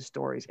and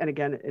stories. And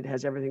again, it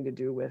has everything to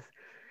do with,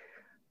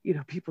 you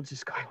know, people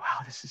just going,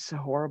 wow, this is so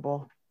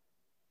horrible.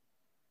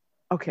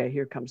 Okay,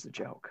 here comes the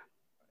joke.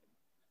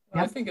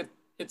 I think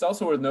it's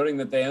also worth noting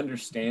that they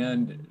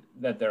understand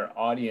that their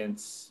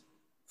audience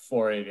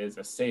for it is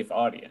a safe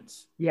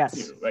audience.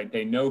 Yes. Too, right?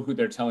 They know who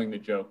they're telling the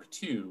joke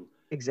to.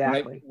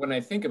 Exactly. When I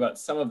think about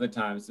some of the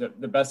times, the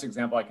best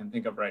example I can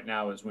think of right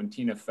now is when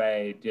Tina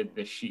Fey did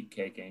the sheet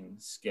caking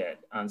skit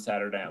on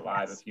Saturday Night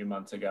Live a few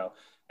months ago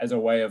as a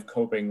way of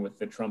coping with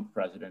the Trump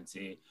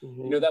presidency.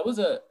 You know, that was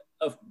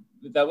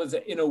that was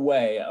in a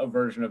way a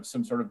version of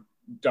some sort of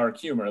dark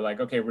humor. Like,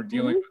 okay, we're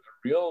dealing with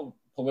a real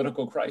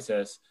political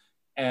crisis,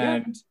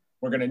 and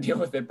we're going to deal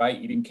with it by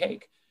eating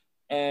cake.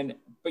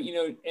 But you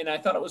know, and I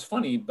thought it was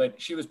funny, but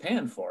she was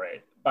panned for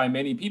it by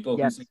many people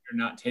who said you're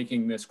not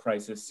taking this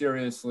crisis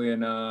seriously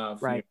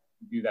enough. Right.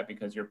 You do that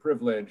because you're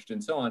privileged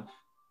and so on.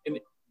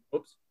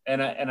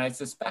 And I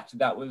suspect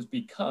that was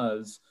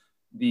because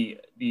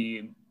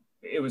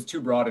it was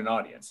too broad an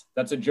audience.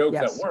 That's a joke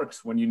that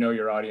works when you know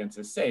your audience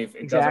is safe.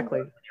 It doesn't work when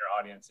your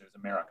audience is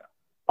America.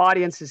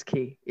 Audience is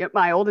key. Yep.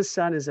 My oldest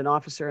son is an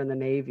officer in the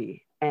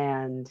Navy,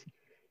 and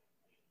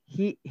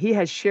he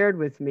has shared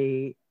with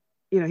me,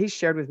 he's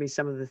shared with me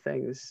some of the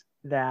things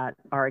that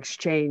are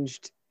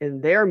exchanged in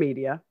their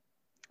media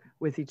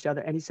with each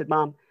other. And he said,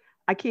 Mom,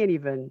 I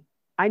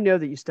know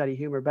that you study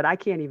humor, but I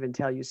can't even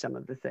tell you some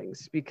of the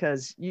things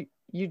because you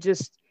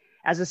just,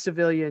 as a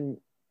civilian,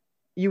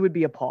 you would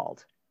be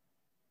appalled.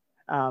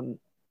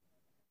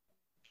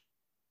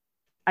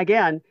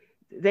 Again,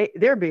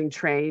 they're being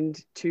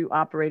trained to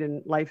operate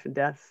in life and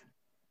death.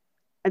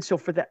 And so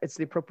for that, it's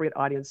the appropriate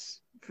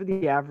audience. For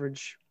the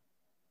average,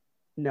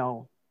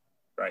 no.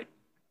 Right.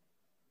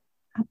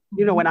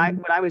 You know, when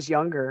I was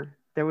younger,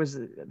 there was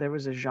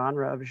a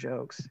genre of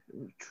jokes,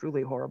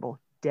 truly horrible,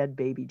 dead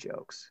baby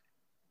jokes.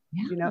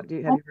 Yeah. Have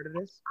you heard of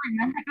this?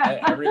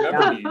 I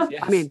remember these,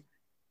 yes. I mean,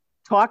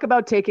 talk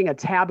about taking a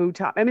taboo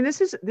topic. I mean,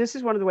 this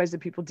is one of the ways that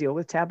people deal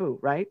with taboo,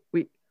 right?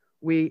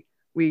 We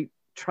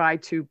try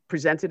to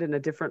present it in a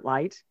different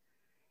light.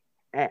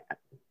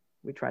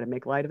 We try to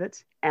make light of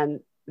it. And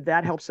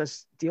that helps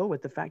us deal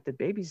with the fact that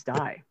babies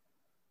die.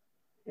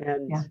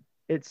 And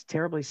it's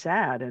terribly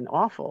sad and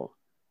awful,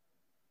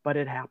 but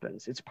it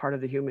happens. It's part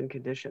of the human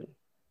condition.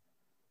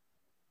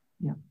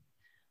 Yeah.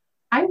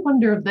 I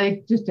wonder,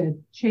 like, just to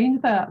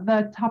change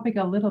the topic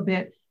a little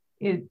bit,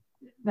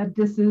 that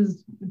this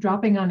is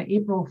dropping on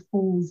April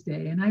Fool's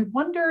Day. And I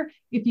wonder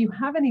if you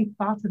have any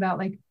thoughts about,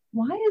 like,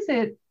 why is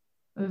it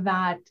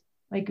that,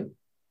 like,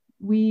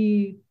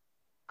 we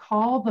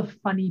call the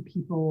funny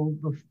people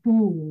the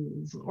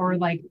fools, or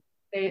like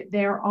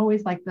they're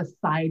always like the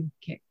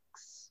sidekicks,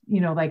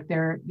 like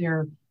they're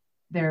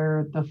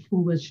the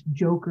foolish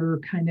joker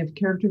kind of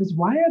characters.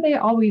 Why are they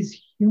always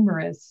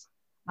humorous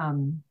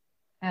in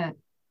that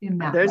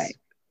way?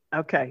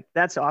 Okay,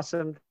 that's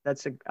awesome.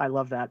 I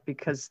love that,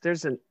 because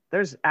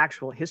there's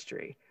actual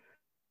history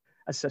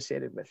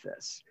associated with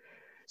this.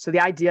 So the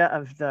idea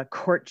of the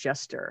court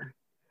jester,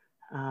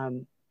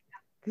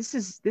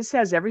 this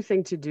has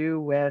everything to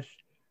do with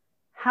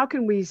how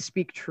can we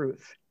speak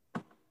truth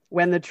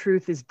when the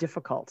truth is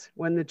difficult,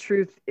 when the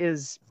truth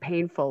is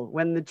painful,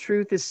 when the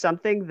truth is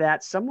something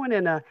that someone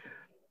in a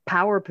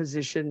power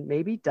position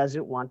maybe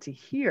doesn't want to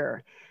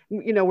hear.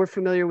 We're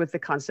familiar with the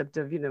concept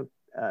of,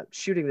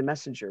 shooting the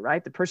messenger,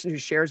 right? The person who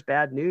shares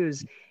bad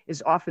news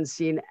is often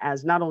seen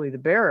as not only the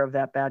bearer of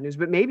that bad news,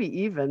 but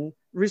maybe even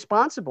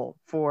responsible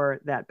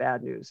for that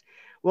bad news.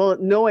 Well,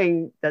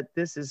 knowing that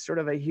this is sort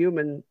of a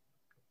human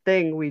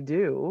thing we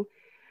do,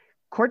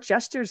 court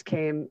jesters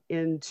came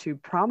into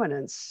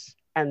prominence,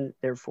 and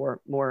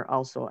therefore more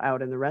also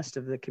out in the rest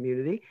of the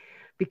community,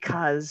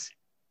 because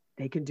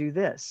they can do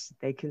this.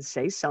 They can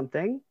say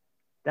something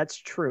that's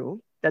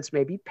true, that's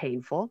maybe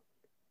painful,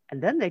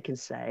 and then they can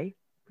say,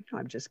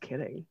 I'm just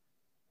kidding.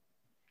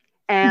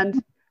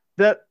 And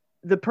the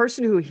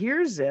person who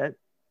hears it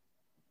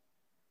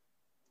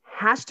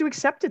has to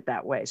accept it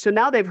that way. So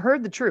now they've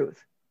heard the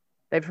truth.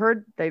 They've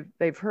heard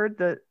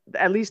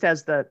at least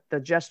as the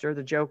jester,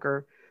 the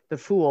joker, the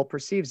fool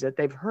perceives it.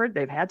 They've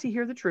had to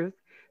hear the truth.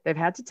 They've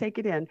had to take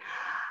it in,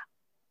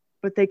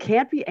 but they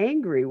can't be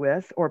angry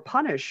with or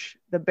punish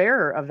the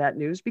bearer of that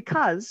news,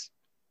 because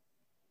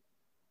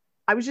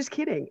I was just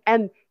kidding.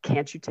 And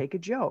can't you take a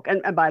joke?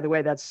 And by the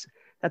way, that's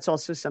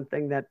also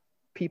something that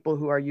people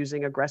who are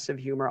using aggressive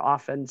humor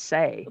often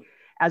say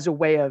as a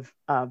way of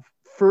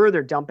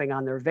further dumping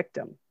on their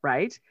victim,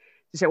 right?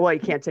 You say, well, you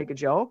can't take a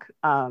joke.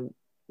 Well,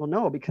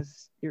 no,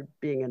 because you're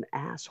being an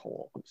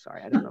asshole. I'm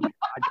sorry. I don't know if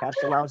the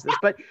podcast allows this,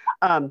 but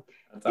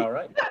that's all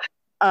right.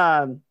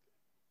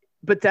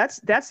 But that's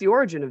the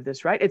origin of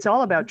this, right? It's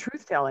all about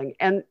truth telling.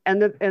 And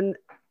one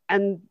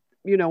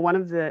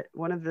of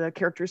the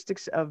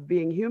characteristics of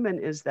being human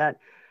is that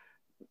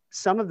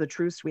some of the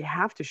truths we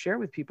have to share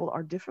with people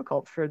are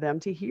difficult for them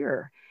to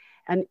hear.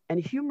 And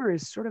humor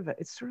is sort of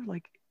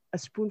like a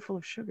spoonful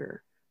of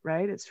sugar,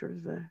 right? It's sort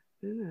of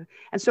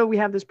and so we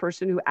have this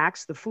person who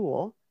acts the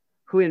fool,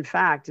 who in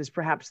fact is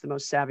perhaps the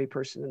most savvy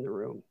person in the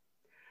room,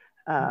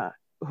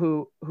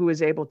 who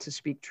is able to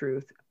speak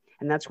truth.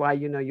 And that's why,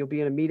 you'll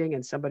be in a meeting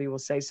and somebody will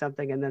say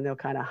something and then they'll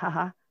kind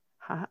of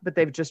but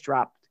they've just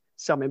dropped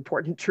some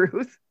important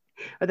truth,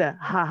 or the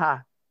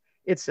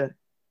it's a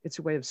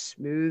way of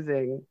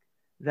smoothing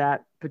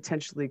that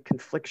potentially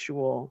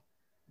conflictual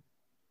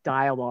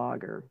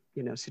dialogue or,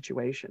 you know,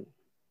 situation.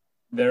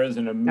 There is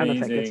an I don't know if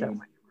that gets amazing,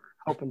 what you were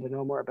hoping to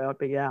know more about,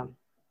 but yeah.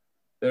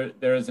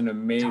 there is an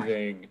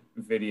amazing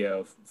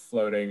video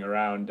floating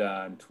around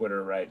on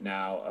Twitter right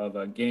now of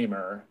a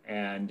gamer,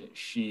 and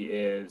she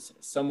is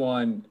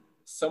someone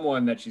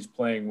that she's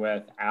playing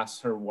with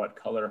asks her what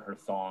color her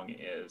thong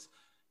is,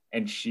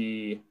 and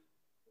she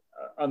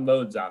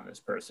unloads on this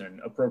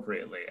person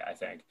appropriately, I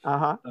think.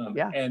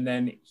 Yeah. And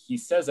then he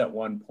says at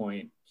one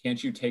point,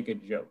 "Can't you take a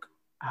joke?"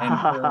 And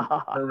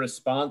her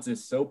response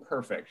is so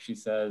perfect. She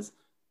says,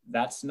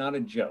 "That's not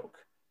a joke.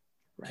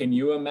 Right. Can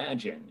you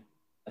imagine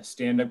a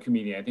stand-up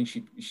comedian?" I think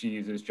she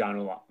uses John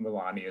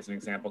Mulaney as an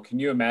example. Can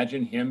you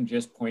imagine him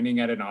just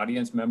pointing at an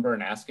audience member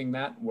and asking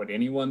that? Would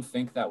anyone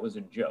think that was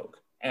a joke?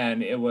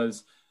 And it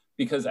was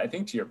because, I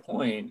think to your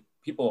point,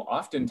 people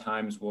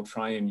oftentimes will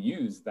try and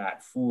use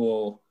that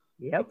fool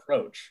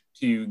approach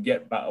to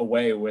get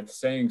away with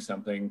saying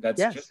something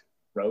that's just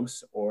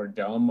gross or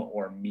dumb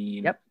or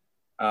mean.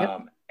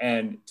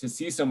 And to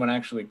see someone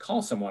actually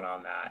call someone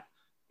on that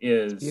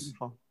is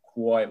beautiful.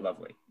 Quite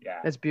lovely.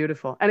 Yeah. It's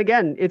beautiful. And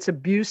again, it's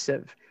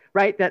abusive,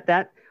 right?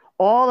 That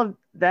all of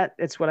that,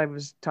 it's what I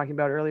was talking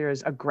about earlier,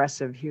 is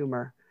aggressive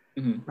humor,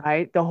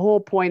 right? The whole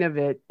point of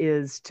it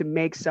is to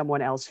make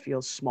someone else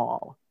feel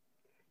small,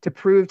 to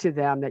prove to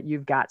them that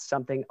you've got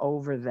something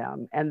over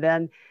them. And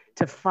then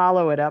to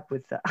follow it up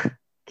with the,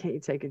 "Can't you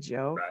take a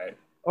joke?" Right.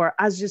 Or,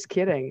 "I was just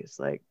kidding." It's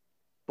like,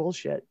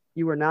 bullshit.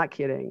 You were not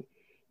kidding.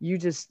 You're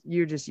just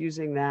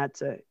using that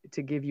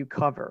to give you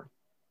cover,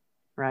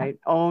 right?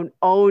 Own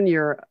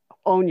your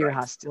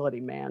hostility,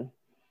 man.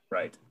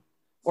 Right.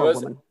 Or so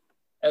woman.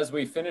 As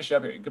we finish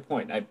up here, good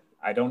point.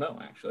 I don't know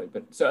actually,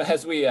 but so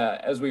as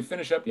we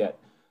finish up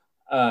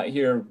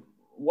here,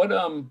 what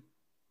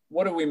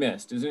have we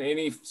missed? Is there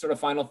any sort of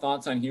final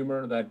thoughts on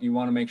humor that you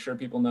want to make sure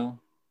people know?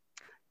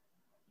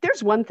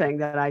 There's one thing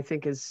that I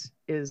think is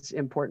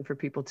important for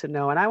people to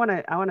know, and I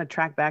want to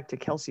track back to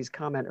Kelsey's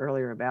comment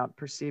earlier about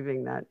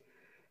perceiving that,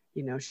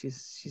 you know,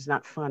 she's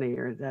not funny,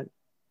 or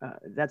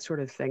that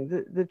sort of thing.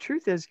 The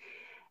truth is,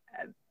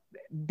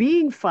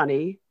 being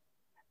funny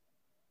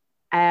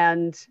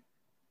and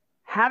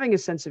having a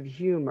sense of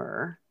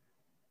humor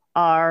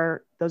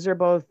those are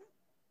both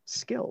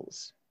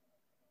skills.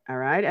 All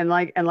right. And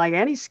like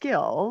any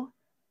skill,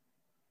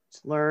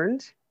 it's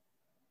learned,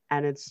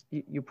 and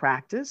you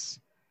practice,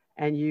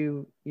 and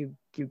you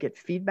get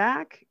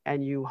feedback,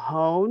 and you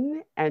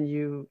hone, and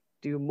you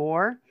do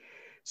more.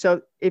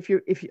 So if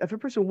a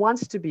person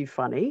wants to be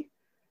funny,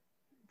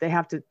 they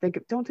have to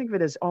don't think of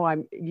it as,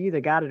 you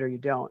either got it or you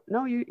don't.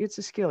 No, it's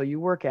a skill. You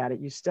work at it,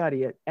 you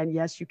study it. And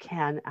yes, you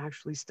can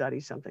actually study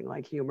something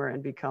like humor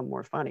and become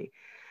more funny.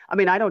 I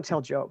mean, I don't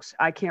tell jokes.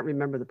 I can't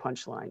remember the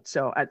punchline,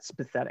 so it's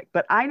pathetic.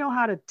 But I know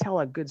how to tell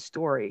a good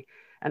story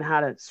and how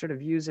to sort of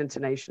use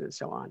intonation and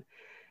so on.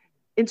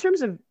 In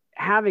terms of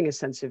having a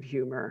sense of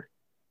humor,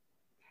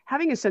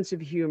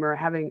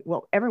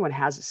 everyone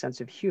has a sense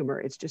of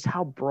humor. It's just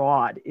how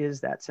broad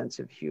is that sense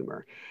of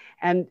humor?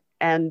 And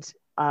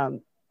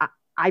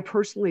I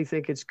personally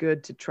think it's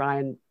good to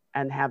try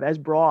and have as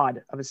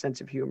broad of a sense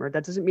of humor.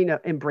 That doesn't mean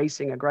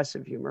embracing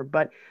aggressive humor,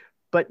 but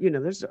you know,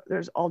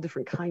 there's all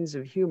different kinds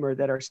of humor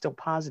that are still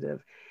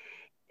positive.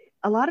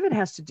 A lot of it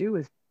has to do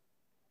with,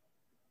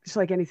 just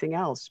like anything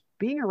else,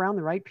 being around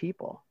the right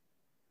people.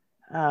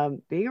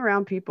 Being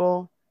around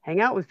people,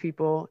 hang out with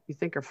people you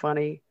think are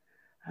funny,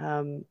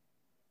 and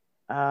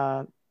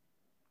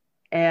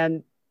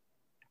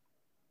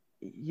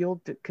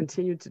you'll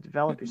continue to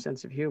develop your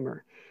sense of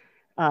humor.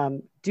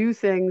 Do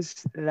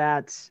things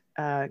that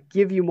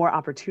give you more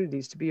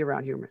opportunities to be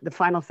around humor. The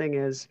final thing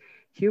is,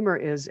 humor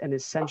is an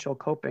essential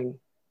coping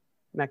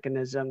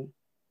mechanism.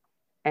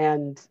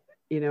 And,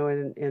 you know,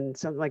 in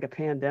something like a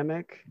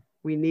pandemic,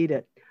 we need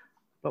it.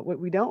 But what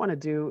we don't want to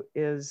do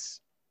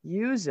is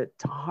use it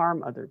to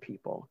harm other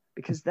people,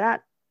 because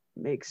that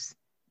makes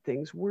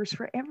things worse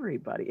for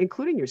everybody,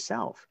 including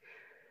yourself.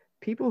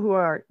 People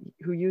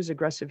who use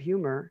aggressive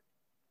humor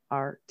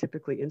are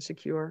typically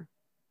insecure,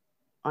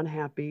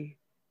 unhappy,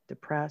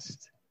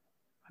 depressed.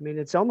 I mean,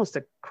 it's almost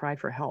a cry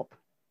for help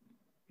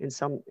in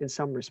some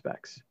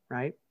respects,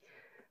 right?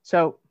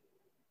 So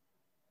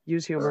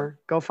use humor,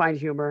 go find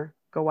humor,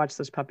 go watch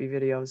those puppy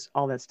videos,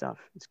 all that stuff.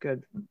 It's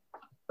good.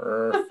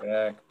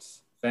 Perfect.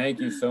 Thank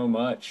you so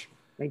much.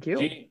 Thank you.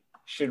 Gee,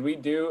 should we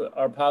do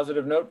our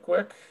positive note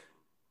quick?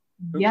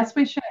 Yes,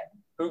 we should.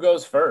 Who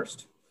goes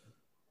first?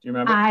 Do you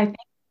remember? I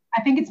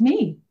think it's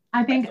me.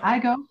 I think I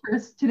go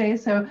first today.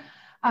 So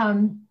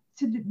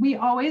we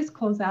always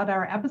close out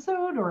our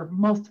episode, or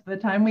most of the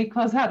time we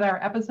close out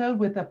our episode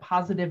with a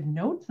positive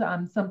note,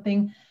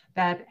 something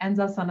that ends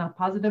us on a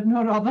positive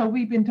note, although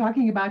we've been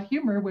talking about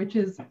humor, which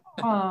is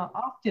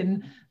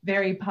often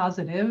very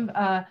positive.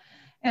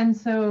 And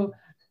so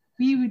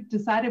we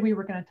decided we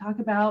were going to talk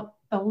about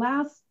the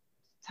last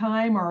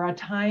time, or a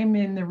time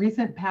in the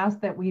recent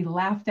past, that we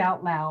laughed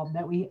out loud,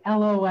 that we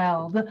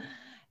LOL'd.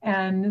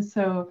 And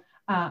so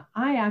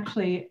I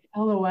actually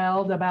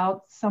LOL'd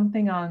about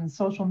something on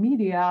social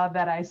media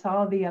that I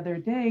saw the other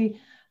day.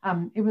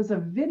 It was a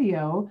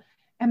video.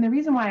 And the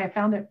reason why I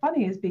found it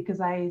funny is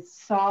because I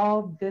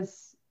saw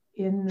this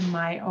in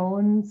my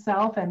own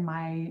self and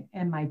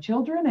my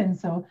children. And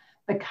so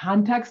the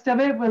context of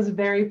it was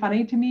very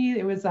funny to me.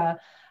 It was a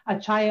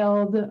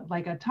child,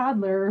 like a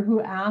toddler,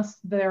 who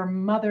asked their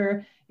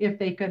mother if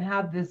they could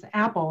have this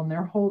apple, and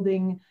they're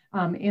holding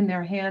in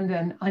their hand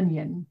an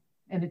onion,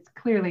 and it's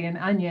clearly an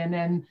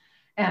onion.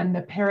 And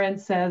the parent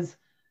says,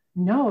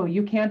 "No,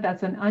 you can't,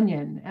 that's an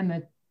onion."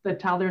 And the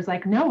toddler's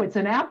like, "No, it's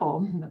an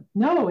apple."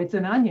 "No, it's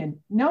an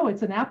onion." "No,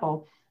 it's an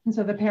apple." And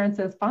so the parent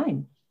says,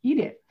 "Fine, eat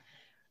it."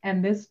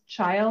 And this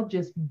child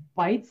just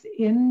bites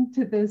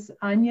into this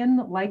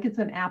onion like it's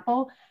an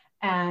apple,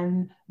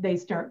 and they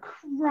start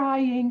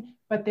crying,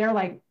 but they're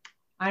like,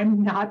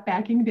 "I'm not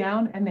backing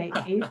down." And they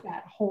ate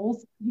that whole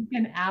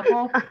stinking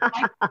apple,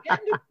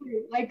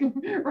 like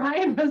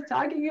Ryan was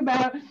talking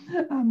about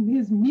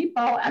his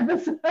meatball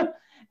episode.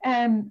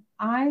 And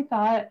I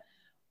thought,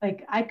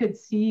 like, I could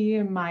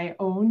see my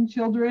own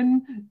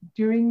children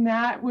doing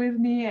that with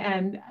me.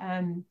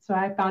 And so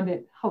I found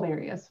it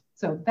hilarious.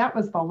 So that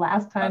was the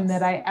last time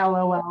that I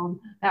LOL.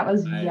 That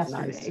was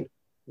yesterday.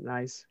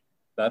 Nice.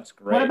 That's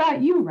great. What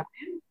about you,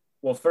 Ryan?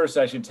 Well, first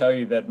I should tell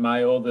you that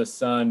my oldest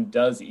son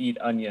does eat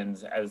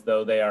onions as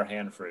though they are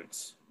hand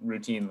fruits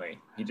routinely.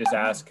 He just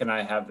asks, "Can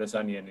I have this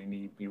onion?"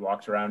 And he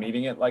walks around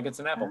eating it like it's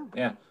an apple.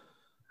 Yeah.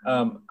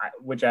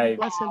 Which I,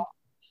 bless him.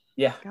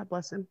 Yeah. God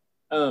bless him.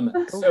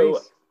 So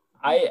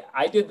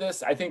I did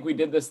this, I think we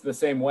did this the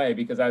same way,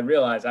 because I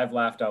realized I've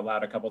laughed out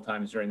loud a couple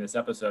times during this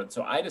episode.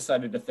 So I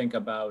decided to think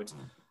about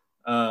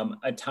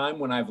a time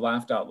when I've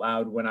laughed out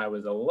loud when I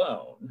was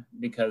alone,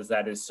 because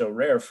that is so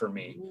rare for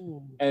me.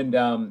 Ooh. And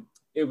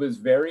it was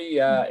very,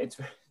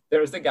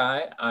 there's a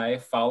guy I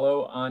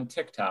follow on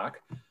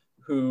TikTok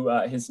who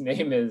his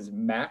name is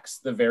Max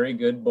the Very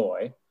Good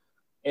Boy.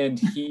 And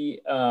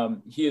he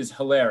is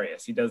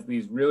hilarious. He does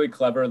these really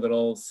clever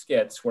little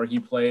skits where he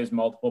plays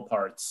multiple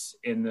parts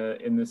in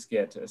the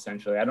skit,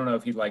 essentially. I don't know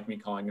if he'd like me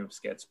calling them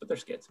skits, but they're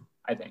skits,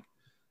 I think.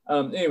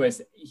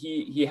 Anyways,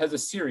 he has a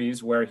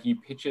series where he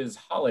pitches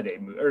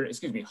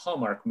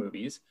Hallmark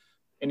movies,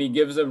 and he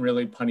gives them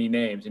really punny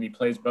names, and he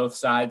plays both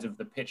sides of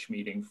the pitch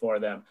meeting for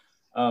them.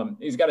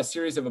 He's got a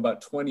series of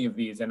about 20 of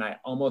these, and I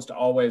almost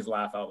always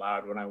laugh out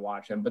loud when I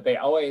watch them, but they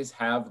always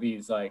have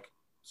these like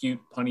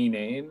cute punny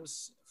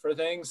names for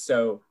things.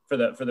 So for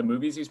the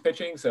movies he's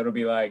pitching, so it'll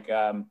be like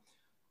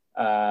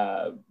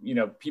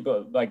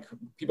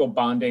people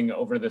bonding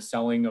over the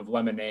selling of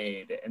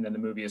lemonade, and then the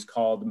movie is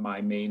called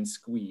My Main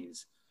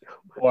Squeeze.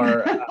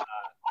 Or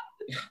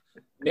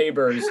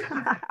neighbors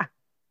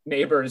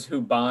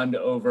who bond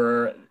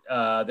over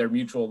their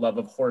mutual love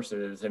of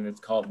horses, and it's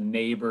called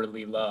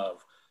Neighborly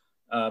Love.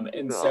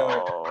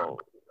 So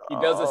he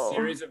does a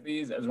series of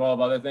these as well as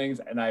other things,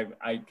 and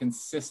I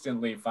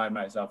consistently find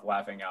myself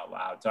laughing out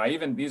loud. So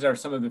these are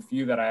some of the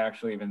few that I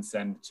actually even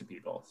send to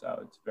people.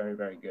 So it's very,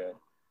 very good.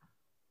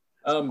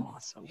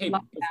 Awesome. Hey,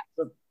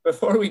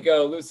 before we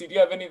go, Lucy, do you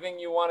have anything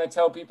you want to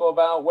tell people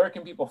about? Where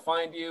can people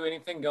find you?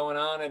 Anything going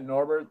on at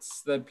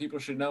Norbert's that people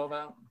should know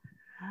about?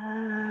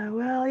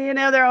 Well,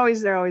 there are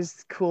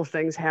always cool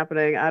things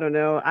happening. I don't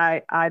know.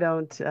 I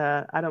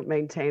don't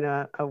maintain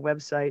a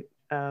website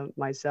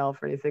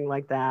myself or anything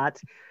like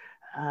that.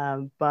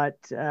 But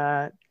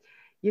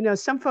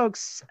some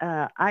folks,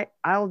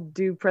 I'll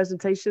do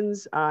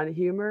presentations on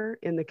humor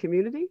in the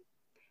community,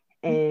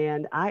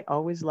 and I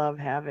always love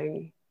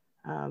having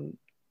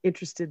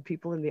interested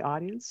people in the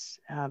audience.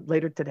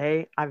 Later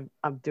today, I'm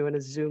doing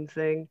a Zoom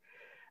thing.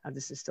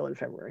 This is still in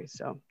February,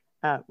 so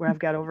where I've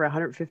got over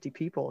 150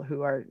 people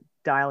who are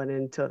dialing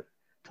in to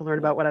learn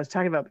about what I was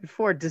talking about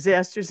before,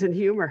 disasters and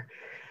humor.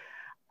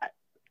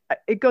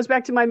 It goes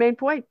back to my main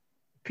point.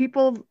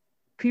 People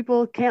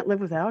can't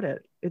live without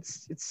it.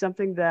 It's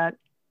something that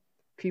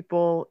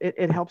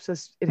it helps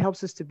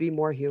us to be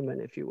more human,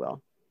 if you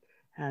will.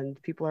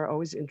 And people are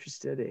always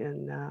interested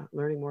in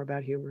learning more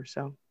about humor.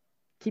 So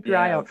keep your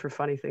eye out for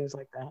funny things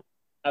like that.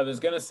 I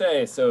was going to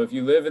say, so if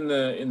you live in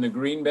the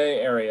Green Bay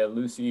area,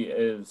 Lucy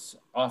is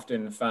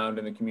often found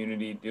in the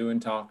community doing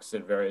talks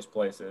at various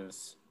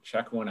places.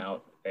 Check one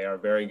out. They are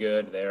very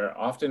good. They're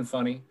often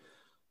funny,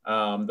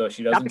 though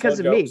she doesn't. Not because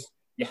of jokes. Me,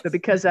 yes. But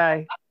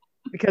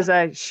because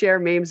I share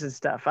memes and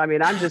stuff. I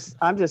mean, I'm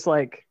just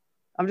like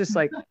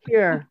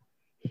here,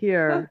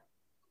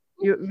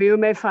 you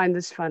may find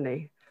this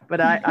funny, but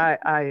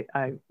I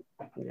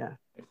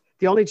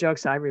the only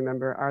jokes I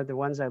remember are the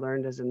ones I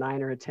learned as a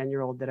 9 or a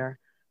 10-year-old that are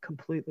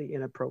completely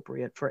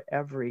inappropriate for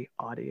every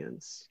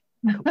audience.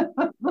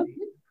 How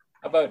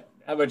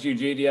about you,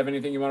 G? Do you have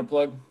anything you want to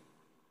plug?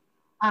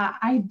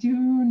 I do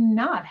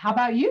not. How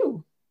about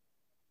you?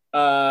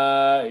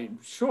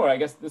 Sure. I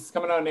guess this is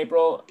coming out in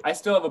April. I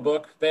still have a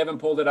book. They haven't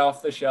pulled it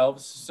off the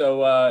shelves.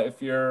 So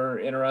if you're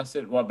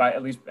interested, well,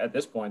 at least at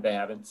this point they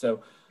haven't.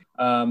 So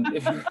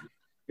if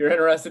you're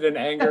interested in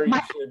anger, you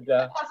should.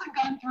 It hasn't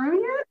gone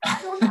through yet?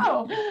 I don't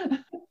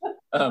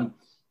know.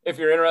 If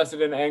you're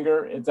interested in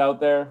anger, it's out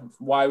there.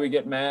 Why we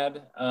get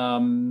mad.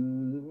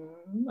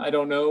 I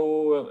don't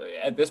know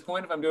at this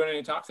point if I'm doing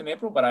any talks in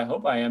April, but I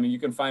hope I am. You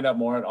can find out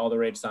more at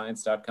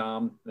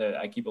alltheragescience.com.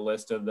 I keep a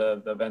list of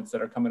the events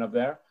that are coming up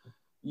there.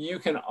 You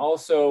can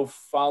also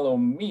follow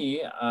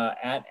me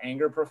at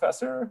Anger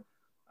Professor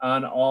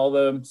on all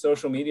the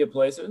social media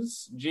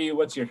places. G,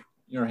 what's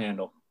your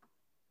handle?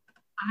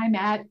 I'm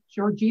at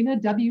Georgina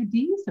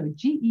WD, so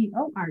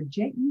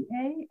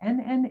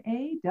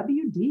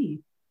GeorgianaWD.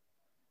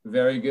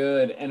 Very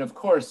good. And of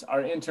course,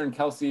 our intern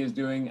Kelsey is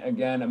doing,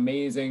 again,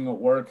 amazing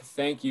work.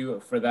 Thank you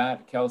for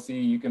that, Kelsey.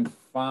 You can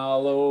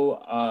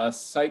follow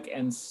Psych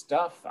and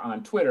Stuff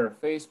on Twitter,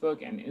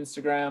 Facebook, and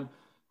Instagram.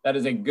 That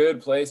is a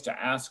good place to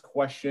ask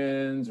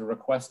questions,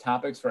 request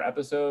topics for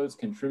episodes,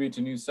 contribute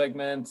to new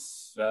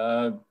segments,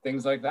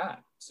 things like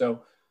that.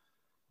 So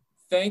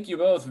thank you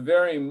both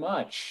very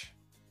much.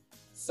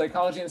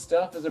 Psychology and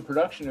Stuff is a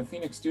production of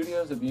Phoenix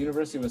Studios at the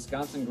University of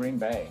Wisconsin, Green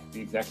Bay.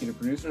 The executive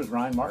producer is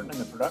Ryan Martin and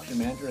the production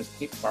manager is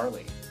Kate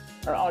Farley.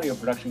 Our audio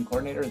production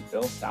coordinator is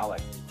Bill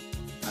Stalick.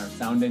 Our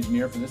sound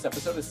engineer for this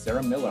episode is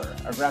Sarah Miller.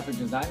 Our graphic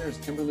designer is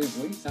Kimberly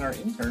Bleeks and our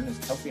intern is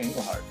Kelsey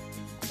Engelhardt.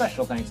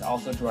 Special thanks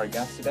also to our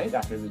guest today,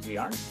 Dr. Lucy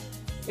Arndt.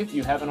 If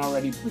you haven't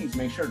already, please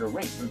make sure to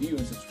rate, review,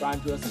 and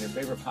subscribe to us on your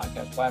favorite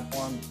podcast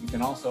platform. You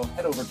can also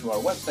head over to our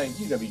website,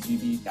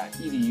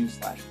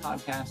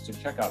 uwgb.edu/podcast, to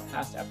check out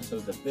past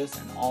episodes of this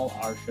and all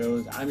our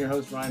shows. I'm your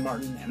host, Ryan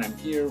Martin, and I'm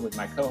here with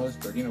my co-host,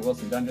 Georgina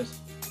Wilson-Dundas.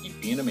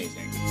 Keep being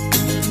amazing.